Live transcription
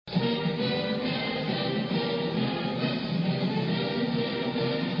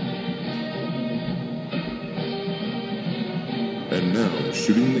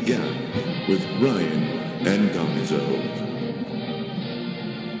Shooting the Gap with Ryan and Gonzo.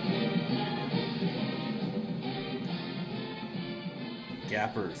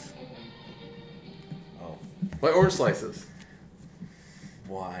 Gappers. Oh. Why orange slices?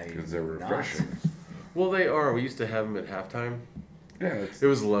 Why? Because they're not? refreshing. Well, they are. We used to have them at halftime. Yeah, It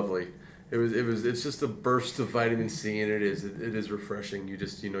was lovely. It's just a burst of vitamin C, and it is refreshing. You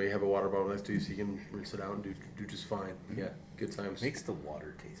just, you have a water bottle next to you, so you can rinse it out and do just fine. Yeah, good times. Makes the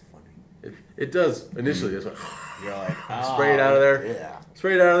water taste funny. It does initially. It's like You're like, spray it out of there. Yeah.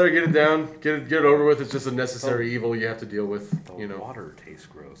 Spray it out of there. Get it down. Get it over with. It's just a necessary evil you have to deal with. The water tastes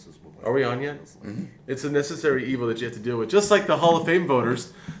gross. Is what Are we on yet? Like. It's a necessary evil that you have to deal with, just like the Hall of Fame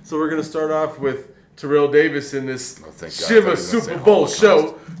voters. So we're gonna start off with Terrell Davis in this thank God. I Shimma thought you were Super gonna say Bowl Holocaust.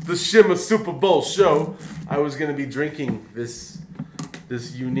 show. The Shimma Super Bowl show. I was gonna be drinking this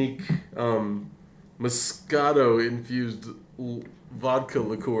unique Moscato infused vodka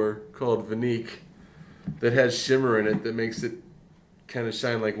liqueur called Vinique that has shimmer in it that makes it kind of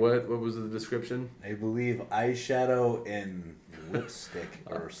shine like what? What was the description? I believe eyeshadow and lipstick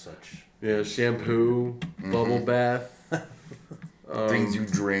or such. Yeah, shampoo, bubble bath. things you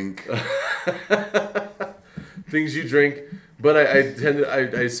drink. Things you drink, but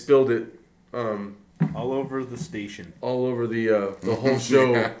I spilled it All over the station. all over the whole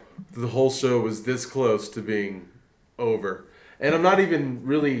show. Yeah. The whole show was this close to being over, and I'm not even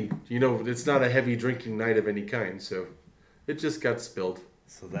really, it's not a heavy drinking night of any kind, so it just got spilled.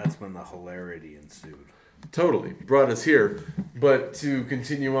 So that's when the hilarity ensued. Totally brought us here, but to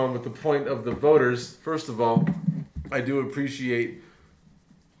continue on with the point of the voters, first of all, I do appreciate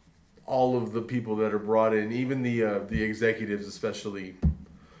all of the people that are brought in, even the executives, especially,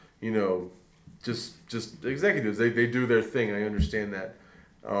 just executives. They do their thing. I understand that,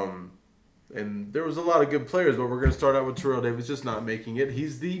 and there was a lot of good players, but we're going to start out with Terrell Davis just not making it.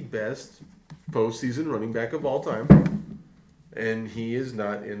 He's the best postseason running back of all time, and he is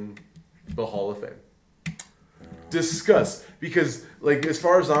not in the Hall of Fame. Discuss, because as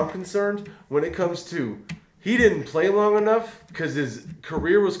far as I'm concerned, when it comes to he didn't play long enough because his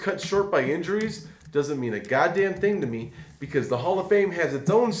career was cut short by injuries, doesn't mean a goddamn thing to me, because the Hall of Fame has its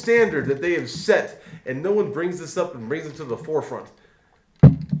own standard that they have set, and no one brings this up and brings it to the forefront.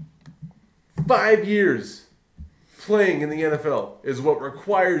 5 years playing in the NFL is what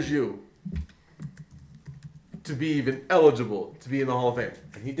requires you to be even eligible to be in the Hall of Fame.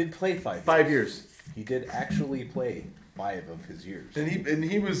 And he did play 5 years. 5 years. He did actually play 5 of his years. And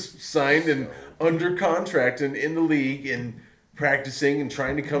he was signed and under contract and in the league and practicing and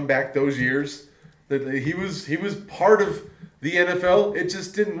trying to come back those years. That he was part of the NFL. It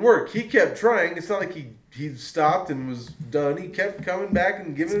just didn't work. He kept trying. It's not like he stopped and was done. He kept coming back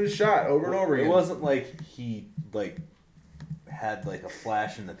and giving it a shot over and over again. It wasn't like he had a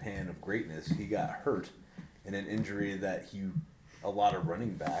flash in the pan of greatness. He got hurt in an injury that a lot of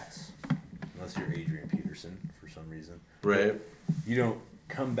running backs, unless you're Adrian Peterson for some reason, Right. you don't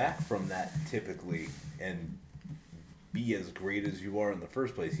come back from that typically and be as great as you are in the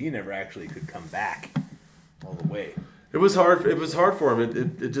first place. He never actually could come back all the way. It was hard. It was hard for him.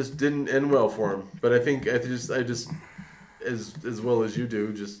 It just didn't end well for him. But I think I just as well as you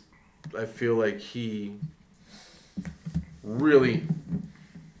do, I feel like he really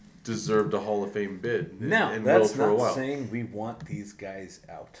deserved a Hall of Fame bid. Now, and that's will for a not while. saying we want these guys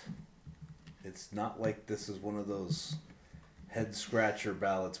out. It's not like this is one of those head scratcher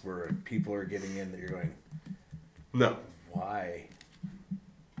ballots where people are getting in that you're going, No. why?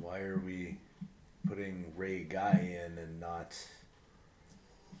 Why are we putting Ray Guy in and not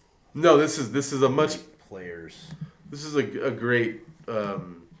No, this is a much players? this is a great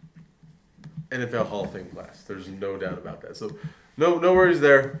NFL Hall of Fame class. There's no doubt about that. So no worries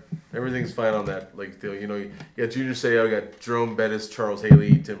there. Everything's fine on that. You got Junior Seau, you got Jerome Bettis, Charles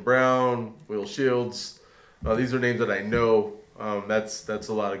Haley, Tim Brown, Will Shields. These are names that I know. That's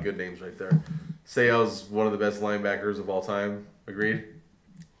a lot of good names right there. Seau's one of the best linebackers of all time. Agreed?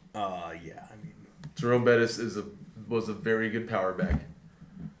 Yeah. I mean, Jerome Bettis was a very good power back.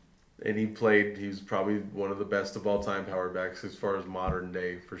 And he was probably one of the best of all time power backs as far as modern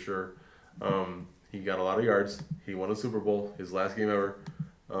day, for sure. He got a lot of yards. He won a Super Bowl, his last game ever.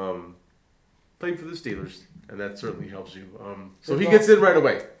 Played for the Steelers, and that certainly helps you. So he gets in right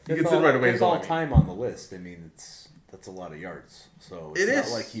away. It's all time on the list. I mean, that's a lot of yards. So it's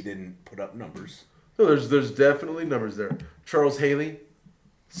not like he didn't put up numbers. No, there's definitely numbers there. Charles Haley,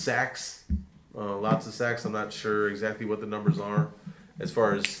 sacks, lots of sacks. I'm not sure exactly what the numbers are as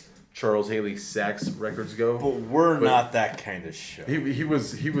far as Charles Haley sacks records go. But we're not that kind of show. He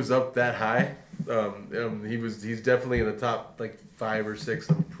was up that high. He's definitely in the top like 5 or 6.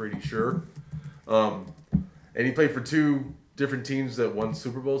 I'm pretty sure. And he played for 2 different teams that won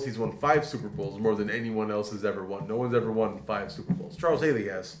Super Bowls. He's won 5 Super Bowls, more than anyone else has ever won. No one's ever won 5 Super Bowls. Charles Haley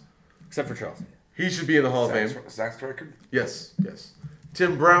has. Except for Charles. He should be in the Hall of Fame. Sacks record? Yes.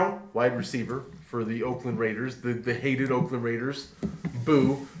 Tim Brown, wide receiver for the Oakland Raiders, the hated Oakland Raiders.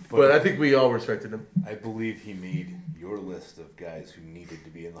 Boo. But I think we all respected him. I believe he made your list of guys who needed to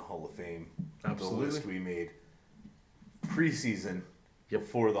be in the Hall of Fame. Absolutely. The list we made preseason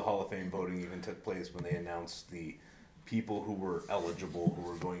before the Hall of Fame voting even took place, when they announced the people who were eligible, who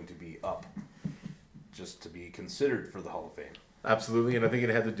were going to be up just to be considered for the Hall of Fame. Absolutely, and I think it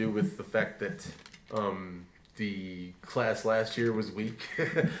had to do with the fact that the class last year was weak.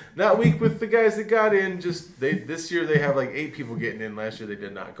 Not weak with the guys that got in. Just this year they have like 8 people getting in. Last year they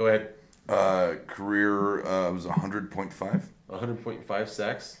did not. Go ahead. Career was 100.5. 100.5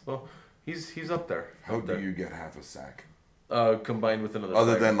 sacks. Well, he's up there. How Up do there. you get half a sack? Combined with another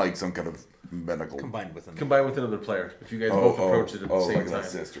Other player. than like some kind of medical. Combined with another player. If you guys both approach it at the same like time. an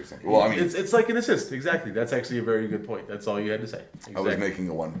assist or something. Well, I mean, It's like an assist, exactly. That's actually a very good point. That's all you had to say. Exactly. I was making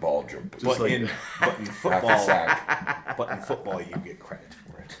a one ball joke. But Just But, like- in half a football, sack. you get credit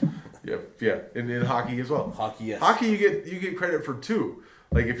for it. Yeah. And in hockey as well. Hockey, yes. Hockey, you get credit for 2.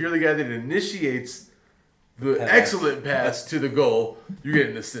 Like if you're the guy that initiates the Pass. excellent pass to the goal, you get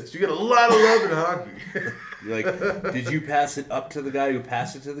an assist. You get a lot of love in hockey. You're like, did you pass it up to the guy who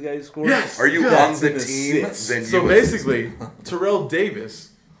passed it to the guy who scored? Yes. Are you That's on the an team? assist. Then So you basically, Terrell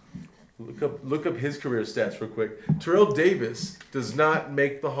Davis, look up his career stats real quick. Terrell Davis does not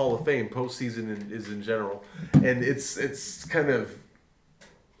make the Hall of Fame. Postseason is in general, and it's kind of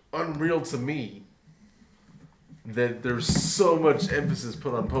unreal to me that there's so much emphasis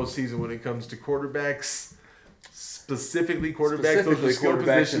put on postseason when it comes to quarterbacks, specifically quarterbacks. Those are skill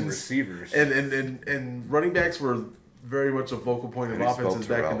quarterbacks and positions. receivers. And running backs were very much a focal point of How do you spell offenses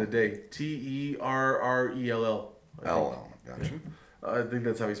back in Terrell? the day. Terrell. L. Gotcha. I think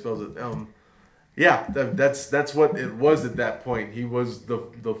that's how he spells it. Yeah, that's what it was at that point. He was the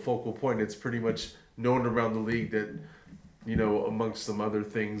focal point. It's pretty much known around the league that, you know, amongst some other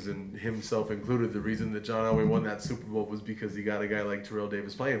things, and himself included, the reason that John Elway won that Super Bowl was because he got a guy like Terrell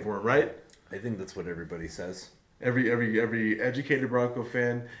Davis playing for him, right? I think that's what everybody says. Every educated Bronco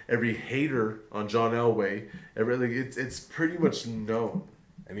fan, every hater on John Elway, it's pretty much known.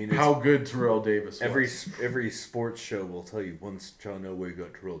 I mean, How good Terrell Davis was. every sports show will tell you once John Elway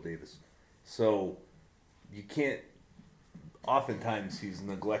got Terrell Davis. So you can't. Oftentimes he's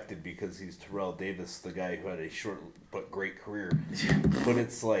neglected because he's Terrell Davis, the guy who had a short but great career. But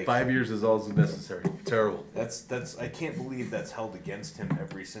it's like 5 years is all that's necessary. Terrible. that's I can't believe that's held against him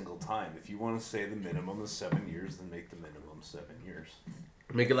every single time. If you want to say the minimum is 7 years, then make the minimum 7 years.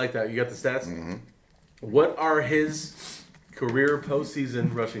 Make it like that. You got the stats? Mm-hmm. What are his career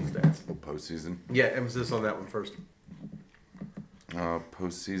postseason rushing stats? Postseason. Yeah, emphasis on that one first.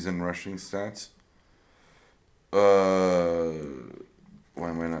 Postseason rushing stats. Why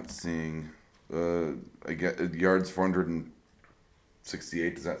am I not seeing? I get yards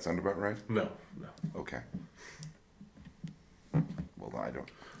 468. Does that sound about right? No. Okay. Well, I don't.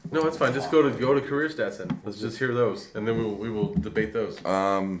 No, it's fine. Just go to career stats then. Let's just hear those, and then we will debate those.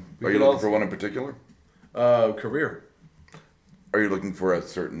 Are you could looking also- for one in particular? Career. Are you looking for a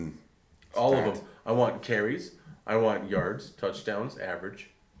certain? All stat? of them. I want carries. I want yards, touchdowns, average.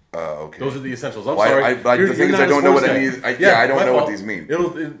 Okay. Those are the essentials. I'm Well, sorry. the thing is, not I a don't know what sports any. guy. I don't my know what fault. these mean.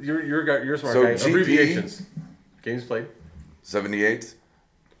 You're a smart So guy. GP? Abbreviations. Games played. 78.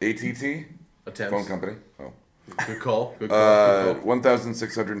 ATT. Attempts. Phone company. Oh. Good call. Good call.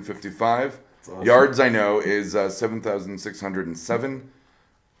 1,655. awesome. Yards I know is 7,607.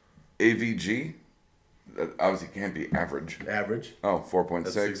 AVG. That obviously can't be average. Average. Oh, 4.6.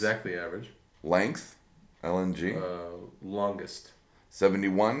 That's exactly average. Length. LNG. Longest.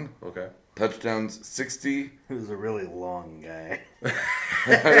 71. Okay. Touchdowns 60. He was a really long guy. I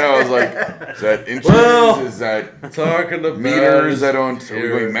know, I was like, is that inches? Well, is that Talking about meters? I don't. Are we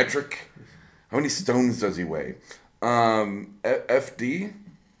here. going metric? How many stones does he weigh? FD.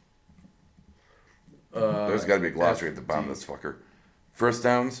 There's got to be a glossary at the bottom of this fucker. First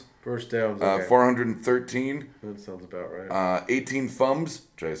downs. First downs. Okay. 413. That sounds about right. 18 fumbles,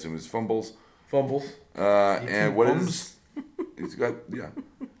 which I assume is fumbles. Fumbles. And what fumbles? is? He's got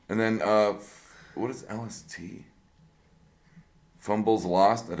and then what is LST? Fumbles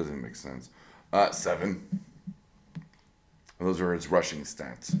lost. That doesn't make sense. 7. Those are his rushing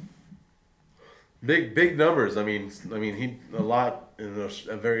stats. Big numbers. I mean, he a lot in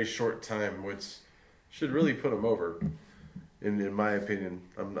a very short time, which should really put him over, in my opinion.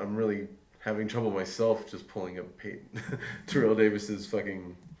 I'm really having trouble myself just pulling up Terrell Davis's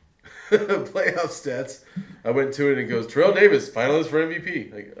fucking playoff stats. I went to it and it goes Terrell Davis, finalist for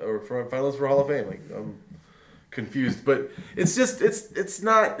MVP, or finalist for Hall of Fame. Like I'm confused, but it's just it's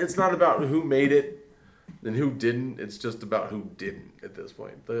not about who made it and who didn't. It's just about who didn't at this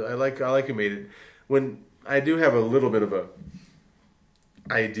point. I like who made it. When I do have a little bit of a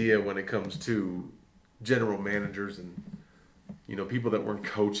idea when it comes to general managers and people that weren't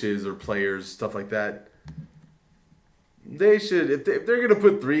coaches or players, stuff like that. They should, if they're gonna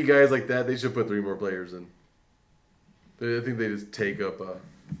put 3 guys like that, they should put 3 more players in. I think they just take up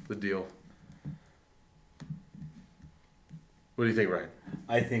the deal. What do you think, Ryan?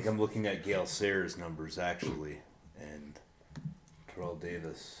 I think I'm looking at Gale Sayers' numbers actually, and Terrell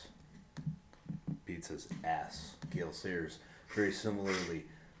Davis beats his ass. Gale Sayers, very similarly,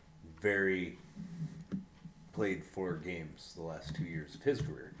 played 4 games the last 2 years of his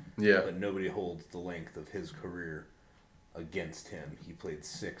career. Yeah. But nobody holds the length of his career against him. He played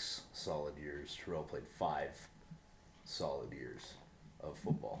 6 solid years. Terrell played 5 solid years of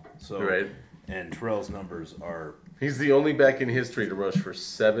football. So, right. And Terrell's numbers are... He's the only back in history to rush for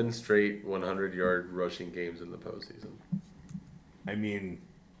 7 straight 100-yard rushing games in the postseason. I mean,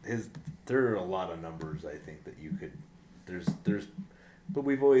 there are a lot of numbers I think that you could... There's but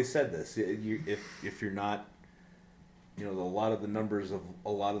we've always said this. If you're not... a lot of the numbers of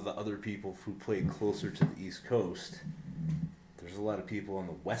a lot of the other people who played closer to the East Coast, there's a lot of people on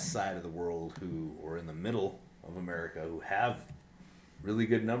the west side of the world or in the middle of America who have really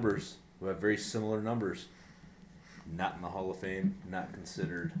good numbers, who have very similar numbers. Not in the Hall of Fame, not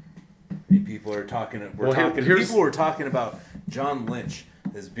considered. I mean, people are talking. People were talking about John Lynch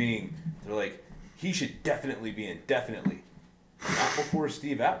as being. They're like, he should definitely be indefinitely. Not before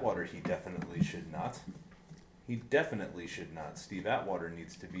Steve Atwater. He definitely should not. He definitely should not. Steve Atwater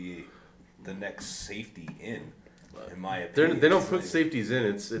needs to be the next safety in my opinion. They don't put safeties in.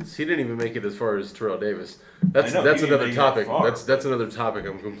 It's he didn't even make it as far as Terrell Davis. That's another topic. That's another topic.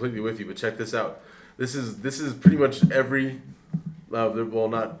 I'm completely with you. But check this out. This is pretty much every not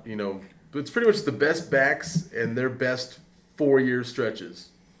but it's pretty much the best backs and their best 4-year stretches.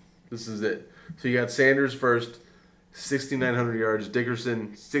 This is it. So you got Sanders first, 6,900 yards.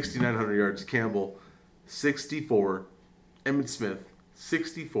 Dickerson, 6,900 yards. Campbell, 64. Emmitt Smith,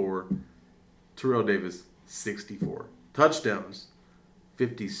 64. Terrell Davis, 64. Touchdowns,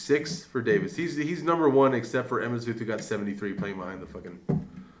 56 for Davis. He's number 1 except for Emmitt Smith, who got 73 playing behind the fucking,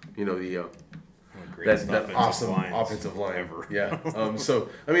 that awesome offensive line ever. Yeah. So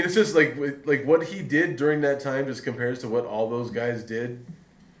I mean, it's just like what he did during that time just compares to what all those guys did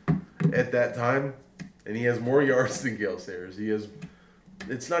at that time, and he has more yards than Gale Sayers.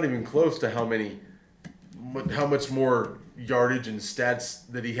 It's not even close to how much more yardage and stats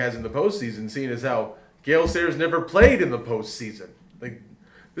that he has in the postseason, seeing as how Gale Sayers never played in the postseason. Like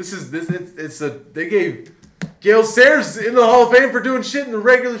they gave Gale Sayers in the Hall of Fame for doing shit in the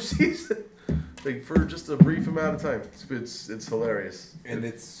regular season. Like for just a brief amount of time. It's hilarious. And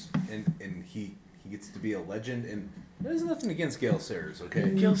he gets to be a legend, and there's nothing against Gale Sayers, okay?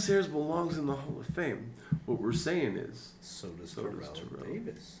 Gale Sayers belongs in the Hall of Fame. What we're saying is so does Terrell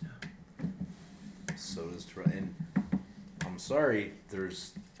Davis. Yeah. So does Terrell. And I'm sorry,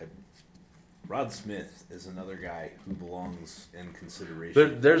 Rod Smith is another guy who belongs in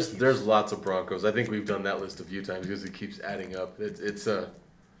consideration. There's lots of Broncos. I think we've done that list a few times because it keeps adding up.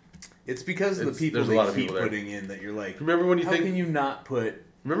 It's because of the people they keep putting in that you're like. Remember when how can you not put?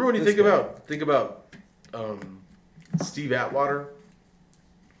 Remember when you think about Steve Atwater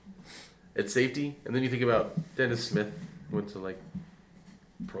at safety, and then you think about Dennis Smith, who went to like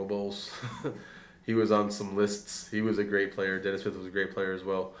Pro Bowls. He was on some lists. He was a great player. Dennis Smith was a great player as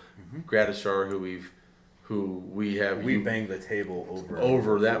well. Mm-hmm. Gradishar, we banged the table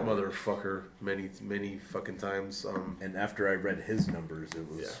over that motherfucker many fucking times. And after I read his numbers, it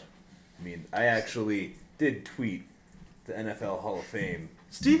was. Yeah. I mean, I actually did tweet the NFL Hall of Fame.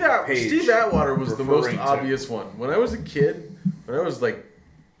 Steve Atwater was the most obvious one. When I was a kid, when I was like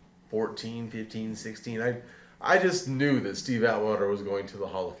 14, 15, 16, I just knew that Steve Atwater was going to the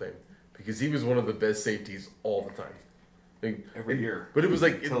Hall of Fame because he was one of the best safeties all the time. Every year. But it was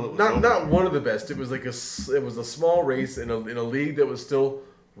like not one of the best. It was like a small race in a league that was still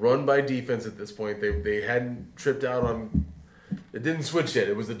run by defense at this point. They hadn't tripped out on. It didn't switch yet.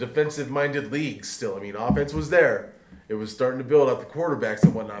 It was a defensive-minded league still. I mean, offense was there. It was starting to build out the quarterbacks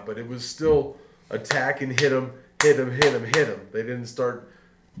and whatnot, but it was still attack and hit them. They didn't start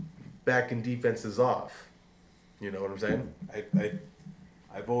backing defenses off. You know what I'm saying?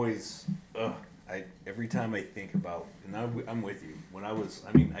 I've always... every time I think about, and I'm with you. When I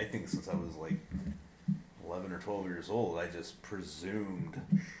think since I was like 11 or 12 years old, I just presumed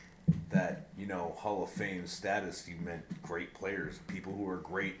that, Hall of Fame status, you meant great players, people who are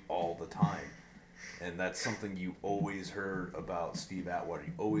great all the time. And that's something you always heard about Steve Atwater.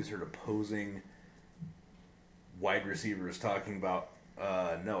 You always heard opposing wide receivers talking about,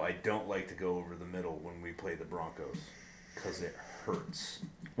 no, I don't like to go over the middle when we play the Broncos because it hurts.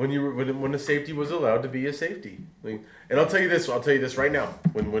 When a safety was allowed to be a safety. And I'll tell you this right now.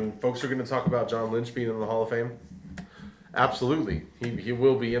 When folks are going to talk about John Lynch being in the Hall of Fame, absolutely, he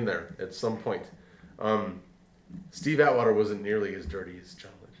will be in there at some point. Steve Atwater wasn't nearly as dirty as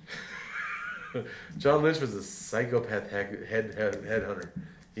John Lynch. John Lynch was a psychopath headhunter.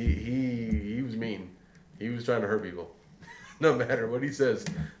 He was mean. He was trying to hurt people. No matter what he says,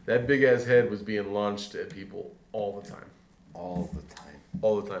 that big ass head was being launched at people all the time. All the time.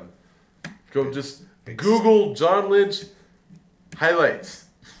 All the time. Go just Google John Lynch highlights.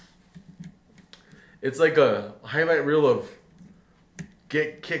 It's like a highlight reel of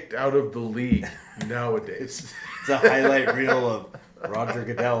get kicked out of the league nowadays. It's a highlight reel of Roger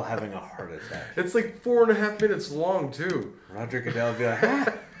Goodell having a heart attack. It's like 4.5 minutes long too. Roger Goodell would be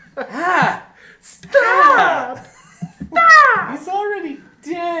like, Stop! he's already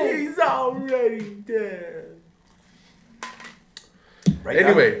dead. He's already dead. Right,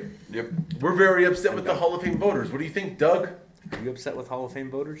 Anyway, Yep. we're very upset with the Hall of Fame voters. What do you think, Doug? Are you upset with Hall of Fame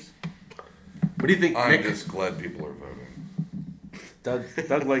voters? What do you think, I'm Nick? just glad people are voting.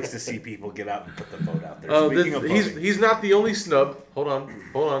 Doug likes to see people get out and put the vote out there. Speaking of voting, he's not the only snub. Hold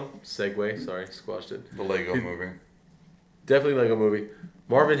on. Segue. Sorry, squashed it. The Lego movie. Definitely Lego movie.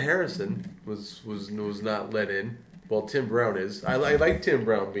 Marvin Harrison was not let in. Well, Tim Brown is. I like Tim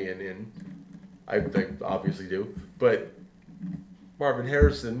Brown being in. I obviously do. But Marvin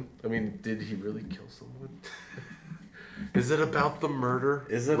Harrison, did he really kill someone? Is it about the murder?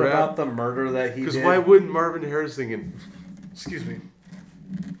 is it rap? about the murder that he did? Because why wouldn't Marvin Harrison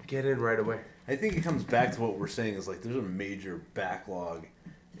get in right away? I think it comes back to what we're saying is like there's a major backlog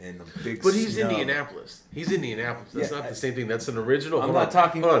and a big. But he's snub. Indianapolis. He's Indianapolis. That's Yeah, not the same thing. That's an original. I'm not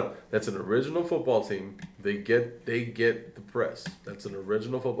talking. Hold on. That's an original football team. They get the press. That's an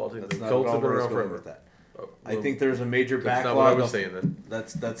original football team. That's The not Colts at all have been where I was around going forever. with that. Oh, I well, think there's a major that's backlog. not what I was of, saying then.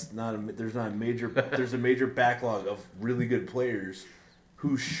 That's not a. There's not a major. There's a major backlog of really good players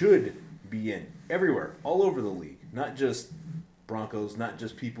who should be in everywhere, all over the league, not just Broncos, not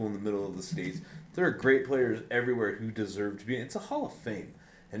just people in the middle of the states. There are great players everywhere who deserve to be in. It's a Hall of Fame,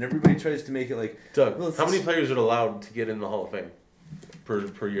 and everybody tries to make it like. Doug, well, it's how many this- players are allowed to get in the Hall of Fame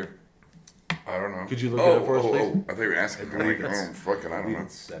per year? I don't know. Could you look at it for us, please? I thought you were asking. I I'm believe like, it's- fucking, I I don't believe know.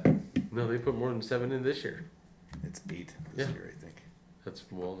 it's 7. No, they put more than 7 in this year. It's 8 this Yeah. year, I think. That's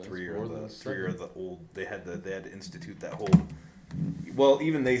 3 more or than the 7. 3 or the old. They had to institute that whole. Well,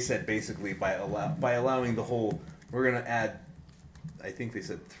 even they said basically by allowing the whole, we're gonna add. I think they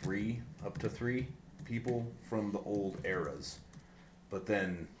said up to 3 people from the old eras, but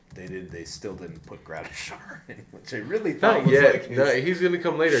then they still didn't put Gradishar in, which I really thought Not was yet. like his No, he's gonna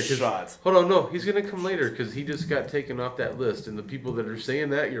come later. 'Cause- shot. Hold on, no, he's gonna come later because he just got taken off that list. And the people that are saying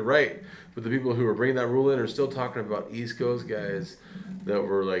that, you're right, but the people who are bringing that rule in are still talking about East Coast guys that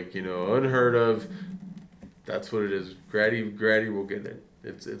were like unheard of. That's what it is. Grady will get it.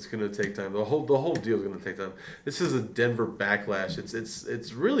 It's gonna take time. The whole deal is gonna take time. This is a Denver backlash.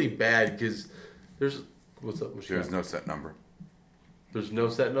 It's really bad because there's what's up? There's no set number. There's no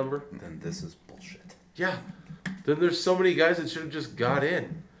set number. Then this is bullshit. Yeah. Then there's so many guys that should have just got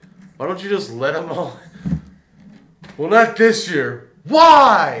in. Why don't you just let them all? Well, not this year.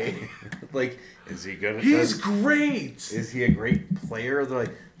 Why? Like, is he good? He's great. Is he a great player? They're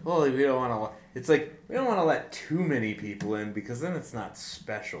like, well, we don't want to. It's like we don't want to let too many people in because then it's not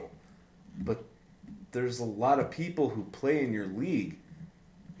special. But there's a lot of people who play in your league.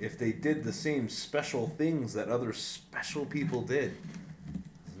 If they did the same special things that other special people did,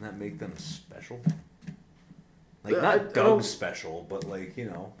 doesn't that make them special? Like I not don't- Doug special, but like I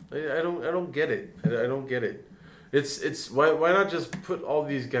don't get it. I don't get it. It's why not just put all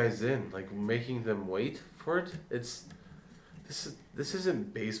these guys in, like making them wait for it? This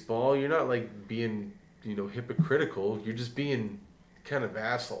isn't baseball. You're not like being hypocritical. You're just being kind of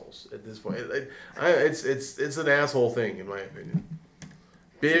assholes at this point. It's an asshole thing in my opinion.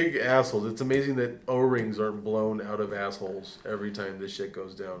 Big assholes. It's amazing that O-rings aren't blown out of assholes every time this shit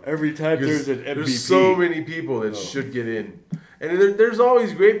goes down. every time Because there's an MVP. There's so many people that should get in. And there's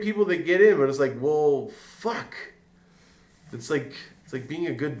always great people that get in, but it's like, well, fuck. It's like being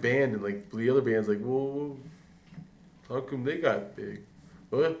a good band and like the other band's like, well, how come they got big?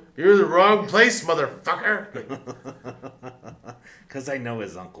 You're in the wrong place, motherfucker. Because I know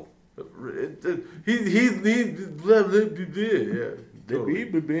his uncle. He blah, blah, blah, blah. Yeah,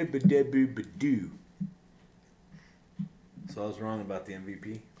 totally. So I was wrong about the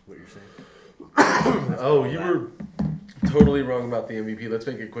MVP. What you're saying? Oh, you were totally wrong about the MVP. Let's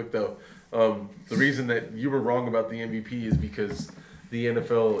make it quick though. The reason that you were wrong about the MVP is because the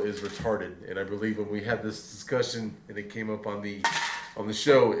NFL is retarded, and I believe when we had this discussion and it came up on the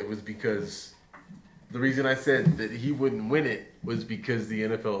show, it was because the reason I said that he wouldn't win it was because the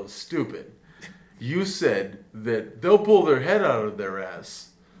NFL is stupid. You said that they'll pull their head out of their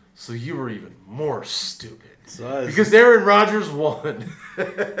ass, so you were even more stupid. Because Aaron Rodgers won.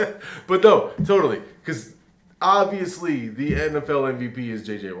 But no, totally. Because obviously the NFL MVP is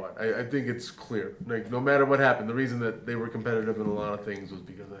J.J. Watt. I think it's clear. Like, no matter what happened, the reason that they were competitive in a lot of things was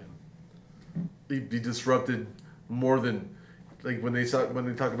because he disrupted more than, like, when they talk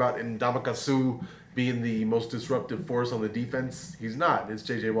about Ndamukong Suh being the most disruptive force on the defense. He's not. It's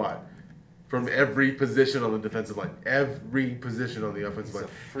J.J. Watt. From every position on the defensive line. Every position on the offensive line.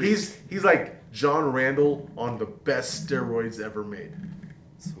 He's like John Randall on the best steroids ever made.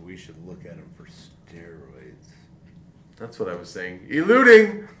 So we should look at him for steroids. That's what I was saying.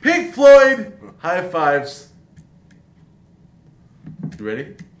 Eluding Pink Floyd. High fives. You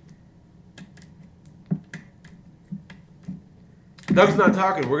ready? Doug's not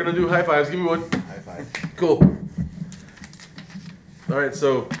talking. We're going to do high fives. Give me one. High five. Cool. All right,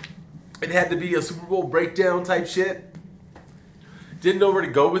 so it had to be a Super Bowl breakdown type shit. Didn't know where to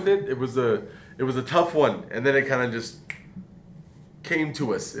go with it. It was a tough one, and then it kind of just came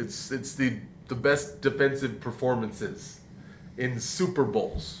to us. It's the best defensive performances in Super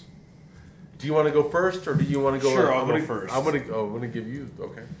Bowls. Do you want to go first, or do you want to go? Sure, I'll go first. I'm gonna give you.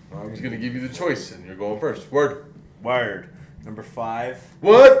 Okay, I'm just gonna give you the choice, and you're going first. Word. Wired. Number 5.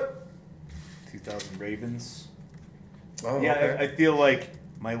 What? 2000 Ravens. Oh, Yeah, okay. I feel like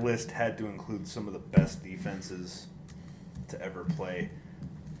my list had to include some of the best defenses to ever play.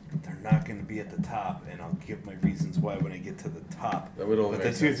 They're not going to be at the top, and I'll give my reasons why when I get to the top. That would only But the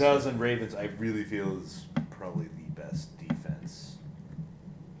make sense. 2000 Ravens, I really feel is probably the best defense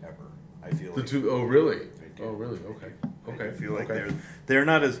ever. I feel The like two. Oh, really? I do. Oh, really? Okay. Okay. I feel like okay. they're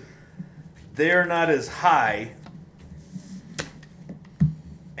not as high.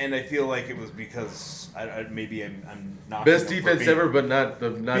 And I feel like it was because maybe I'm not Best defense ever, but not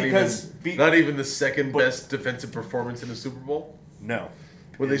even the second but- best defensive performance in the Super Bowl. No,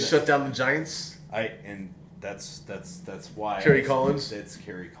 When they And shut down the Giants, that's why Kerry Collins? It's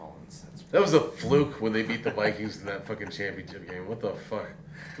Kerry Collins. that was a fluke when they beat the Vikings in that fucking championship game. What the fuck?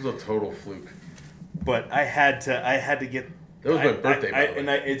 It was a total fluke. But I had to get. That was my birthday. By the way. And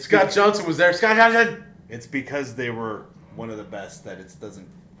it's Scott Johnson was there. Scott Johnson. It's because they were one of the best that it doesn't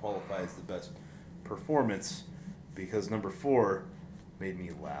qualify as the best performance, because number 4 made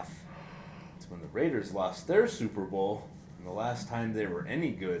me laugh. It's when the Raiders lost their Super Bowl, and the last time they were any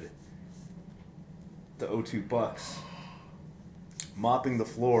good, the 0-2 Bucks mopping the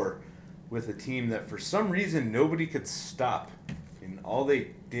floor with a team that for some reason nobody could stop. And all they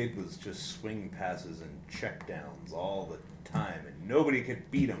did was just swing passes and check downs all the time, and nobody could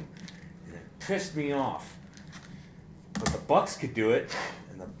beat them. And it pissed me off. But the Bucks could do it,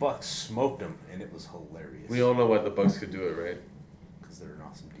 and the Bucks smoked them, and it was hilarious. We all know why the Bucks could do it, right? Because they're an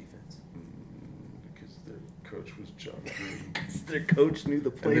awesome defense. Because their coach was John Green. Because their coach knew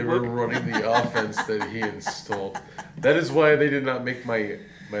the And they were running the offense that he installed. That is why they did not make my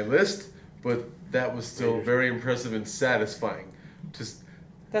list, but that was still very impressive and satisfying. Just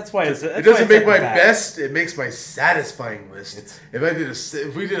That's why it's. it doesn't make my best; it makes my satisfying list.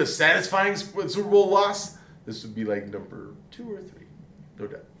 If we did a satisfying Super Bowl loss, this would be like number 2 or 3, no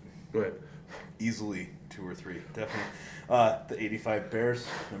doubt. Go ahead. Easily 2 or 3, definitely. The '85 Bears,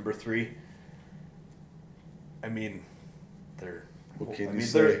 number 3. I mean, they're. What can I you mean,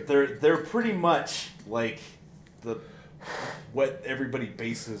 say? they're pretty much like what everybody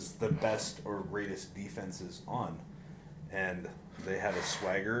bases the best or greatest defenses on, and they had a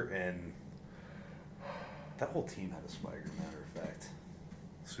swagger, and that whole team had a swagger. Matter of fact,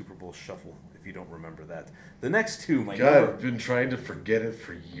 Super Bowl shuffle. If you don't remember that, the next 2, my God, number, I've been trying to forget it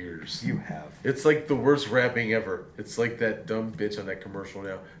for years. you have. It's like the worst rapping ever. It's like that dumb bitch on that commercial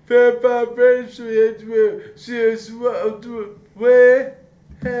now.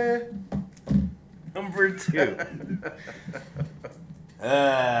 Number 2.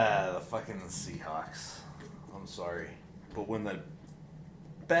 The fucking Seahawks. I'm sorry. But when the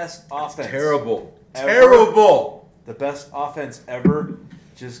best offense... Terrible. ever- Terrible. The best offense ever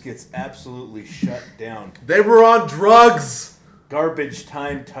just gets absolutely shut down. They were on drugs. Garbage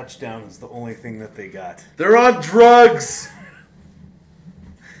time touchdown is the only thing that they got. They're on drugs.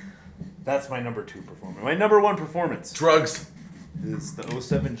 That's my number 2 performance. My number 1 performance Drugs. is the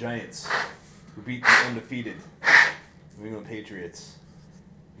 07 Giants, who beat the undefeated New England Patriots,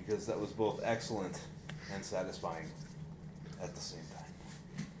 because that was both excellent and satisfying at the same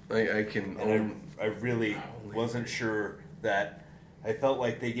time. I can. And I really wasn't sure that. I felt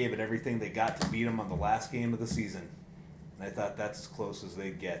like they gave it everything they got to beat them on the last game of the season. And I thought that's as close as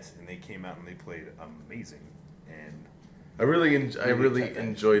they'd get. And they came out and they played amazing. And I really kept that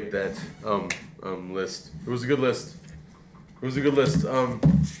enjoyed that list. It was a good list.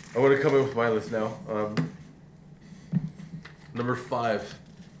 I want to come in with my list now. Number 5.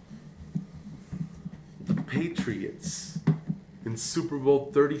 The Patriots in Super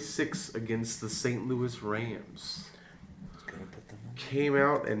Bowl 36 against the St. Louis Rams. Came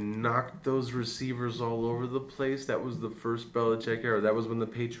out and knocked those receivers all over the place. That was the first Belichick era. That was when the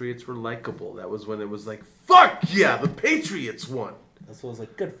Patriots were likable. That was when it was like, fuck yeah, the Patriots won. that's what I was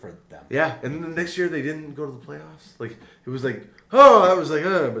like, good for them. Yeah, and then the next year they didn't go to the playoffs. Like, it was like, oh, that was like,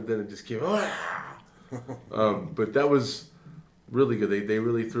 but then it just came, but that was really good. They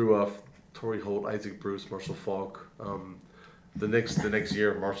really threw off Torrey Holt, Isaac Bruce, Marshall Faulk. The next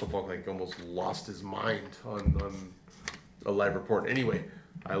year, Marshall Faulk like almost lost his mind on a live report. Anyway,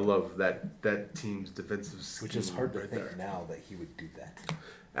 I love that team's defensive scheme. Which is hard to right think there. now that he would do that.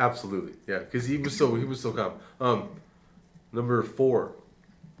 Absolutely, yeah, because he was so calm. Number 4,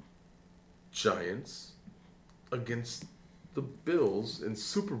 Giants against the Bills in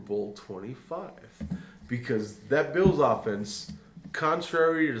Super Bowl 25, because that Bills offense,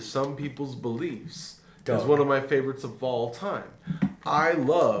 contrary to some people's beliefs, is one of my favorites of all time. I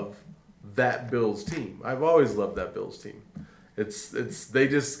love that Bills team. I've always loved that Bills team. It's they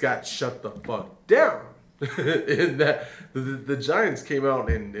just got shut the fuck down. And that the Giants came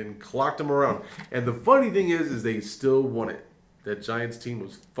out and clocked them around. And the funny thing is they still won it. That Giants team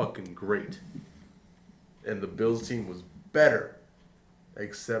was fucking great. And the Bills team was better.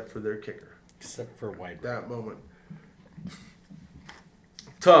 Except for their kicker. Except for White. That moment.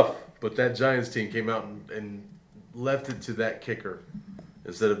 Tough, but that Giants team came out and left it to that kicker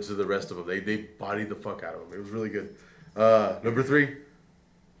instead of to the rest of them. They bodied the fuck out of them. It was really good. Number 3,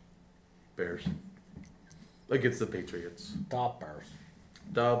 Bears against the Patriots. Toppers.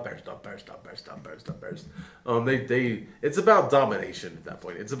 The Bears. It's about domination at that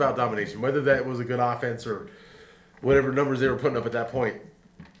point. It's about domination. Whether that was a good offense or whatever numbers they were putting up at that point.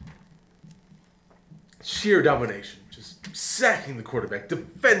 Sheer domination. Just sacking the quarterback.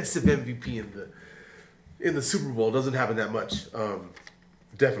 Defensive MVP in the Super Bowl. Doesn't happen that much.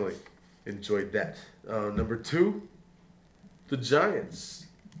 Definitely enjoyed that. Number 2, the Giants.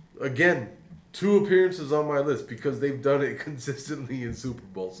 Again, 2 appearances on my list because they've done it consistently in Super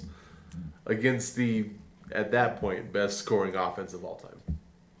Bowls against the, at that point, best scoring offense of all time.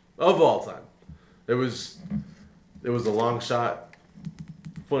 Of all time. It was a long shot.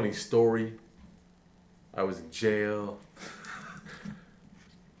 Funny story. I was in jail.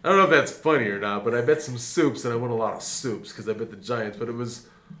 I don't know if that's funny or not, but I bet some soups, and I won a lot of soups because I bet the Giants, but it was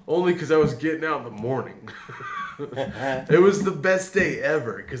only because I was getting out in the morning. It was the best day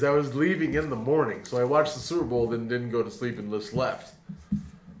ever because I was leaving in the morning. So I watched the Super Bowl, then didn't go to sleep and just left.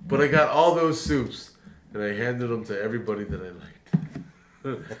 But I got all those soups, and I handed them to everybody that I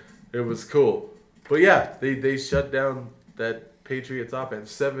liked. It was cool. But yeah, they shut down that Patriots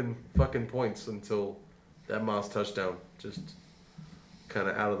offense. 7 fucking points until that Moss touchdown. Just kind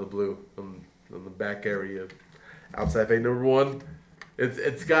of out of the blue on the back area. Outside fade number 1.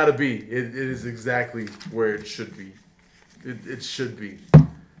 It's got to be. It is exactly where it should be. It should be.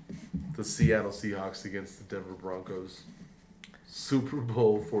 The Seattle Seahawks against the Denver Broncos. Super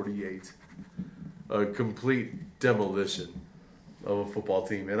Bowl 48. A complete demolition of a football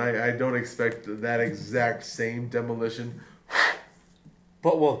team. And I don't expect that exact same demolition.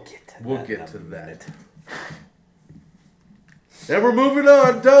 But we'll get to that. We'll get to that. And we're moving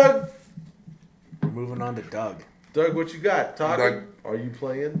on, Doug. We're moving on to Doug. Doug, what you got? Talking? Doug. Are you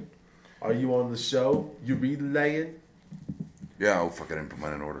playing? Are you on the show? You relaying? Yeah, oh fuck, I didn't put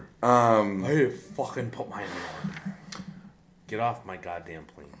mine in order. I fucking put mine in. Get off my goddamn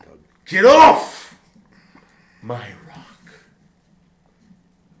plane, Doug. Get off my rock.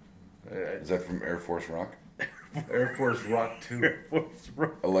 Is that from Air Force Rock? Air Force Rock 2.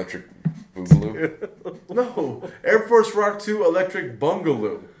 Electric Boogaloo? No, Air Force Rock 2 Electric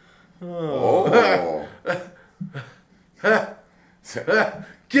Bungaloo. Oh.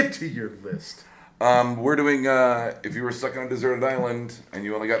 Get to your list. We're doing, if you were stuck on a deserted island and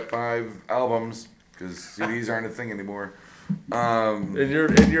you only got 5 albums, because CDs aren't a thing anymore, And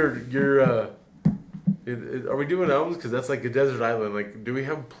are we doing albums? Because that's like a desert island. Like, do we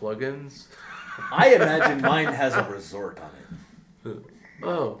have plugins? I imagine mine has a resort on it.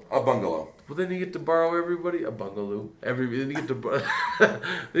 Oh, A bungalow. well then you get to borrow everybody a bungalow. Then you get to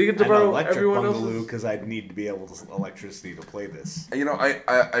you get to An borrow electric everyone bungalow else's. because I'd need to be able to electricity to play this. You know,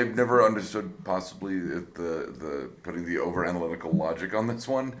 I've never understood possibly the putting the over analytical logic on this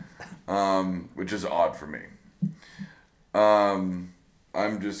one, which is odd for me. I'm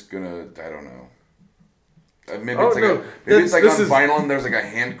just gonna, I don't know. Maybe Oh, it's like no, maybe it's like this on is- vinyl and there's like a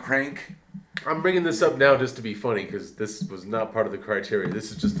hand crank. I'm bringing this up now just to be funny because this was not part of the criteria. This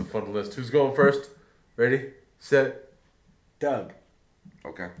is just a fun list. Who's going first? Ready, set. Doug.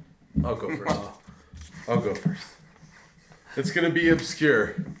 Okay. I'll go first. I'll go first. It's gonna be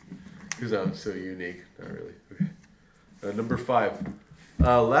obscure because I'm so unique. Not really. Okay. Number 5,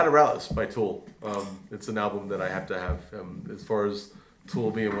 Lateralis by Tool. It's an album that I have to have. As far as Tool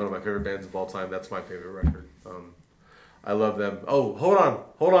being one of my favorite bands of all time, that's my favorite record. I love them. Oh, hold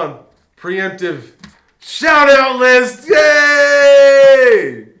on. Preemptive shout out list.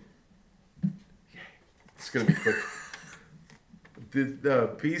 Yay! It's gonna be quick.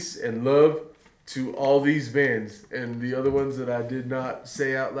 Peace and love to all these bands and the other ones that I did not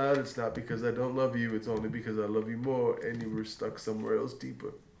say out loud. It's not because I don't love you. It's only because I love you more and you were stuck somewhere else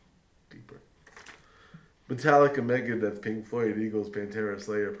deeper. Metallica, Megadeth, Pink Floyd, Eagles, Pantera,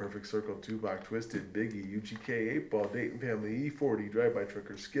 Slayer, Perfect Circle, Tupac, Twisted, Biggie, UGK, 8 Ball, Dayton Family, E40, Drive-By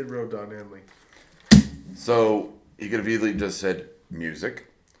Truckers, Skid Row, Don Henley. So he could have easily just said music,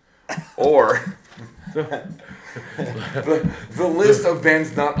 or the list of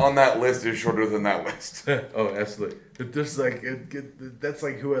bands not on that list is shorter than that list. Oh, absolutely. It just like that's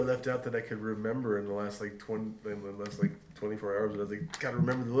like who I left out that I could remember in the last like 24 hours. I was like, gotta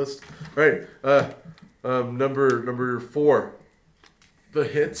remember the list. All right. Number 4, The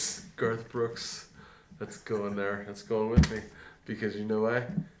Hits, Garth Brooks. That's going there. That's going with me because you know why?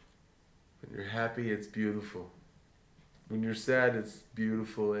 When you're happy, it's beautiful. When you're sad, it's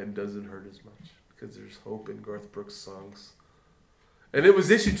beautiful and doesn't hurt as much because there's hope in Garth Brooks songs. And it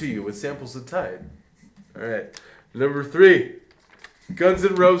was issued to you with samples of Tide. All right. Number 3, Guns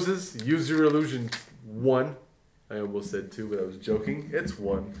N' Roses, Use Your Illusion 1. I almost said 2, but I was joking. It's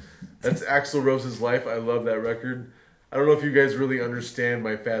 1. That's Axl Rose's Life. I love that record. I don't know if you guys really understand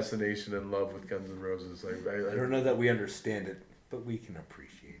my fascination and love with Guns N' Roses. I don't know that we understand it, but we can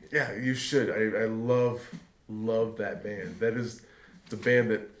appreciate it. Yeah, you should. I love that band. That is the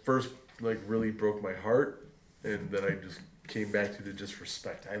band that first like really broke my heart, and then I just came back to just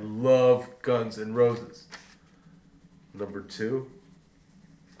respect. I love Guns N' Roses. Number 2,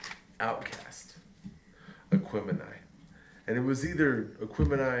 Outkast, Aquemini, and it was either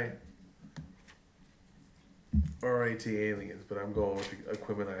Aquemini or RIT Aliens, but I'm going with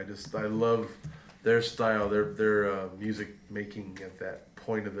Aquemini. I love their style, their music making at that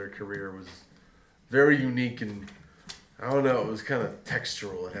point of their career was very unique, and I don't know, it was kind of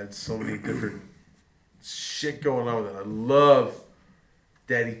textural. It had so many different shit going on with it. I love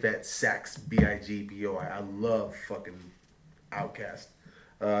Daddy Fat Sax, B-I-G-B-O-I. I love fucking Outkast.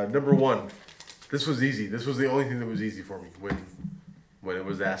 Number 1, this was easy. This was the only thing that was easy for me when it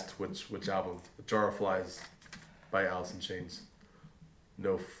was asked which album. Jar of Flies by Alice in Chains.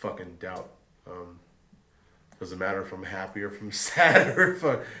 No fucking doubt. Doesn't matter if I'm happy or if I'm sad or if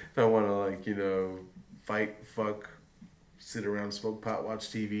I want to fight, fuck, sit around, smoke pot, watch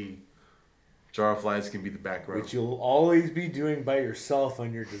TV. Jar of Flies can be the back row. Which you'll always be doing by yourself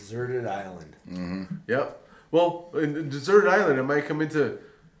on your deserted island. Mm-hmm. Yep. Well, in the deserted island, it might come into,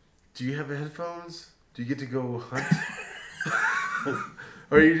 do you have headphones? Do you get to go hunt?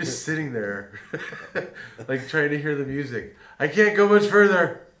 Or are you just sitting there, like trying to hear the music? I can't go much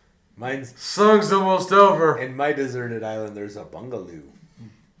further. Song's almost over. In my deserted island, there's a bungalow.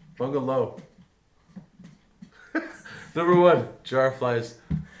 Bungalow. Number 1, Jar of Flies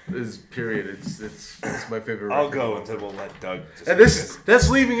is period. It's my favorite. I'll record. go until we'll let Doug. And that's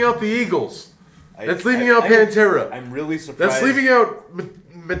leaving out the Eagles. That's leaving out Pantera. I'm really surprised. That's leaving out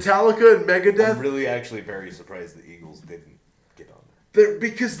Metallica and Megadeth. I'm really actually very surprised the Eagles didn't get on there.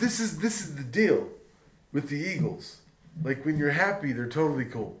 Because this is the deal with the Eagles. Like when you're happy, they're totally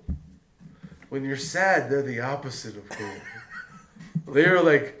cool. When you're sad, they're the opposite of cool. They're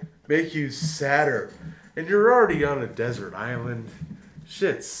like make you sadder. And you're already on a desert island.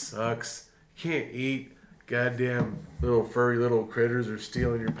 Shit sucks. Can't eat. Goddamn little furry little critters are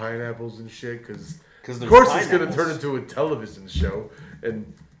stealing your pineapples and shit. Because of course it's going to turn into a television show.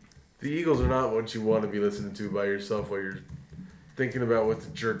 And the Eagles are not what you want to be listening to by yourself while you're thinking about what to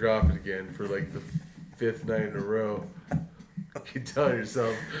jerk off again for like the 5th night in a row. Keep telling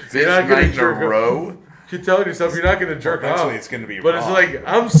yourself Fifth you're not gonna night in a jerk off. row. Keep telling yourself you're not gonna jerk off. Eventually, it's gonna be. But raw. it's like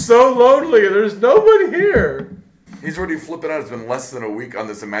I'm so lonely. There's nobody here. He's already flipping out. It's been less than a week on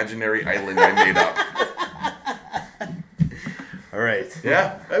this imaginary island I made up. All right.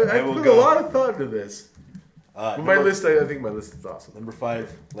 Yeah, I will put go. a lot of thought into this. But my list, I think my list is awesome. Number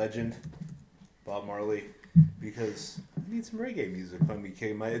 5, legend, Bob Marley, because I need some reggae music. If I'm gonna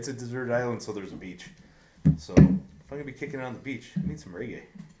kick it's a deserted island, so there's a beach. So if I'm gonna be kicking it on the beach, I need some reggae.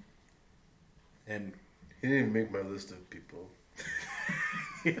 And He didn't even make my list of people.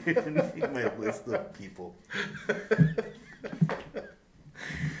 I didn't make my list of people.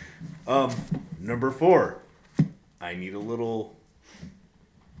 Number 4, I need a little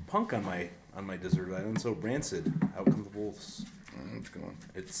punk on my desert island. So Rancid, Out Come the Wolves. What's going on?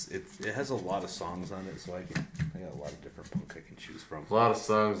 It has a lot of songs on it, so I got a lot of different punk I can choose from. A lot of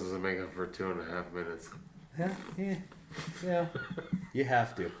songs doesn't make up for 2.5 minutes. Yeah. You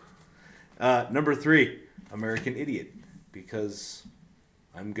have to. Number 3, American Idiot, because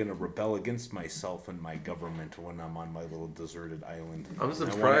I'm gonna rebel against myself and my government when I'm on my little deserted island. I'm And I wanna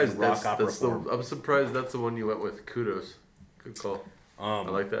surprised end rock opera form. I'm surprised that's the one you went with. Kudos, good call. I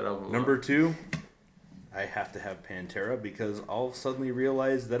like that album. a lot. Number 2, I have to have Pantera because I'll suddenly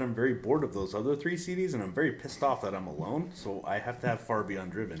realize that I'm very bored of those other 3 CDs and I'm very pissed off that I'm alone. So I have to have Far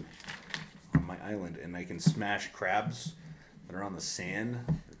Beyond Driven on my island, and I can smash crabs that are on the sand,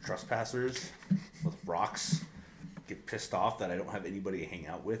 trespassers with rocks. Get pissed off that I don't have anybody to hang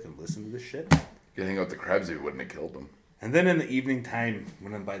out with and listen to this shit. You hang out with the crabs, you wouldn't have killed them. And then in the evening time,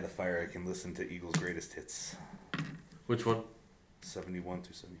 when I'm by the fire, I can listen to Eagles' greatest hits, Which one? 71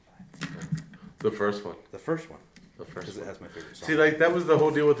 through 75. The first one. The first one, The first because it one. has my favorite song. See, like that was the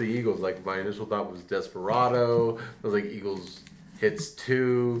whole deal with the Eagles. Like my initial thought was Desperado. It was like Eagles Hits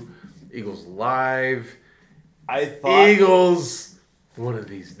 2, Eagles Live, I thought Eagles One of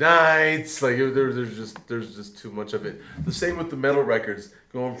These Nights. Like there's just too much of it. The same with the metal records,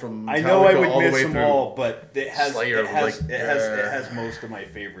 going from I know I Metallica would all the way miss them through. all, but it has Slayer, it has like, it has most of my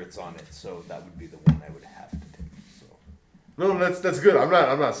favorites on it, so that would be the one I would have to take. So No, that's good. I'm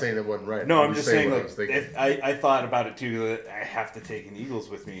not saying it wasn't right. no, I'm just saying what I like was thinking. if I thought about it too, that I have to take an Eagles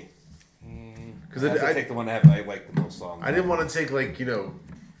with me. Because I have to I take the one I like the most songs. didn't want to take like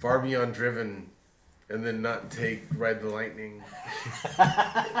Far Beyond Driven, and then not take Ride the Lightning,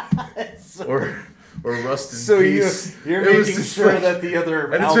 or Rust in So Peace. you're It was making just sure like- that the other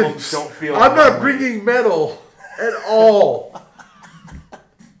and it's albums been- don't feel. I'm not lonely. bringing metal at all.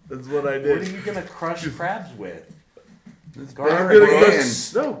 That's what I What did. are you gonna crush crabs with? I'm Garbage. gonna go-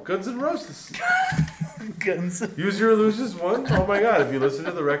 Bands. no, Guns N' Roses. Guns. Use Your Illusions one. Oh my God! If you listen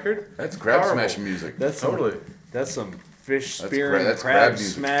to the record, That's crab Horrible. smashing music. That's totally. That's some fish That's spearing, that's crab, crab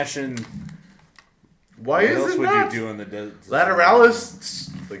music. smashing. Why What is else it would not? you do in the desert? Lateralis,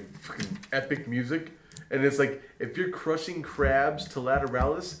 like fucking epic music, and it's like if you're crushing crabs to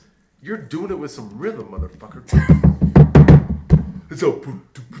Lateralis, you're doing it with some rhythm, motherfucker. It's all.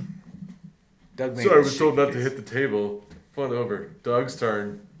 Doug made Sorry, I a was told shaky not to face. hit the table. Fun over. Dog's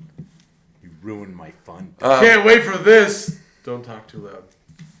turn. You ruined my fun. Can't wait for this. Don't talk too loud.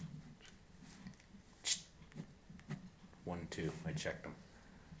 1, 2. I checked them.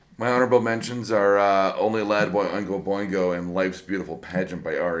 My honorable mentions are Only Lad Boy Oingo Boingo and Life's Beautiful Pageant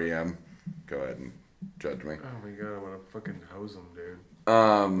by REM. Go ahead and judge me. Oh my God, I want to fucking hose him,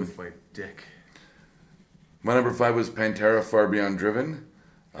 dude. With my dick. My number 5 was Pantera, Far Beyond Driven.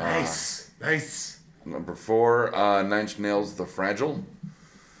 Nice. Nice. Number 4, Nine Inch Nails, The Fragile.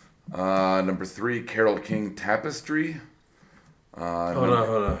 Number 3, Carole King, Tapestry. Hold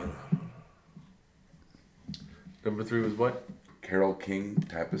on. Number 3 was what? Carole King,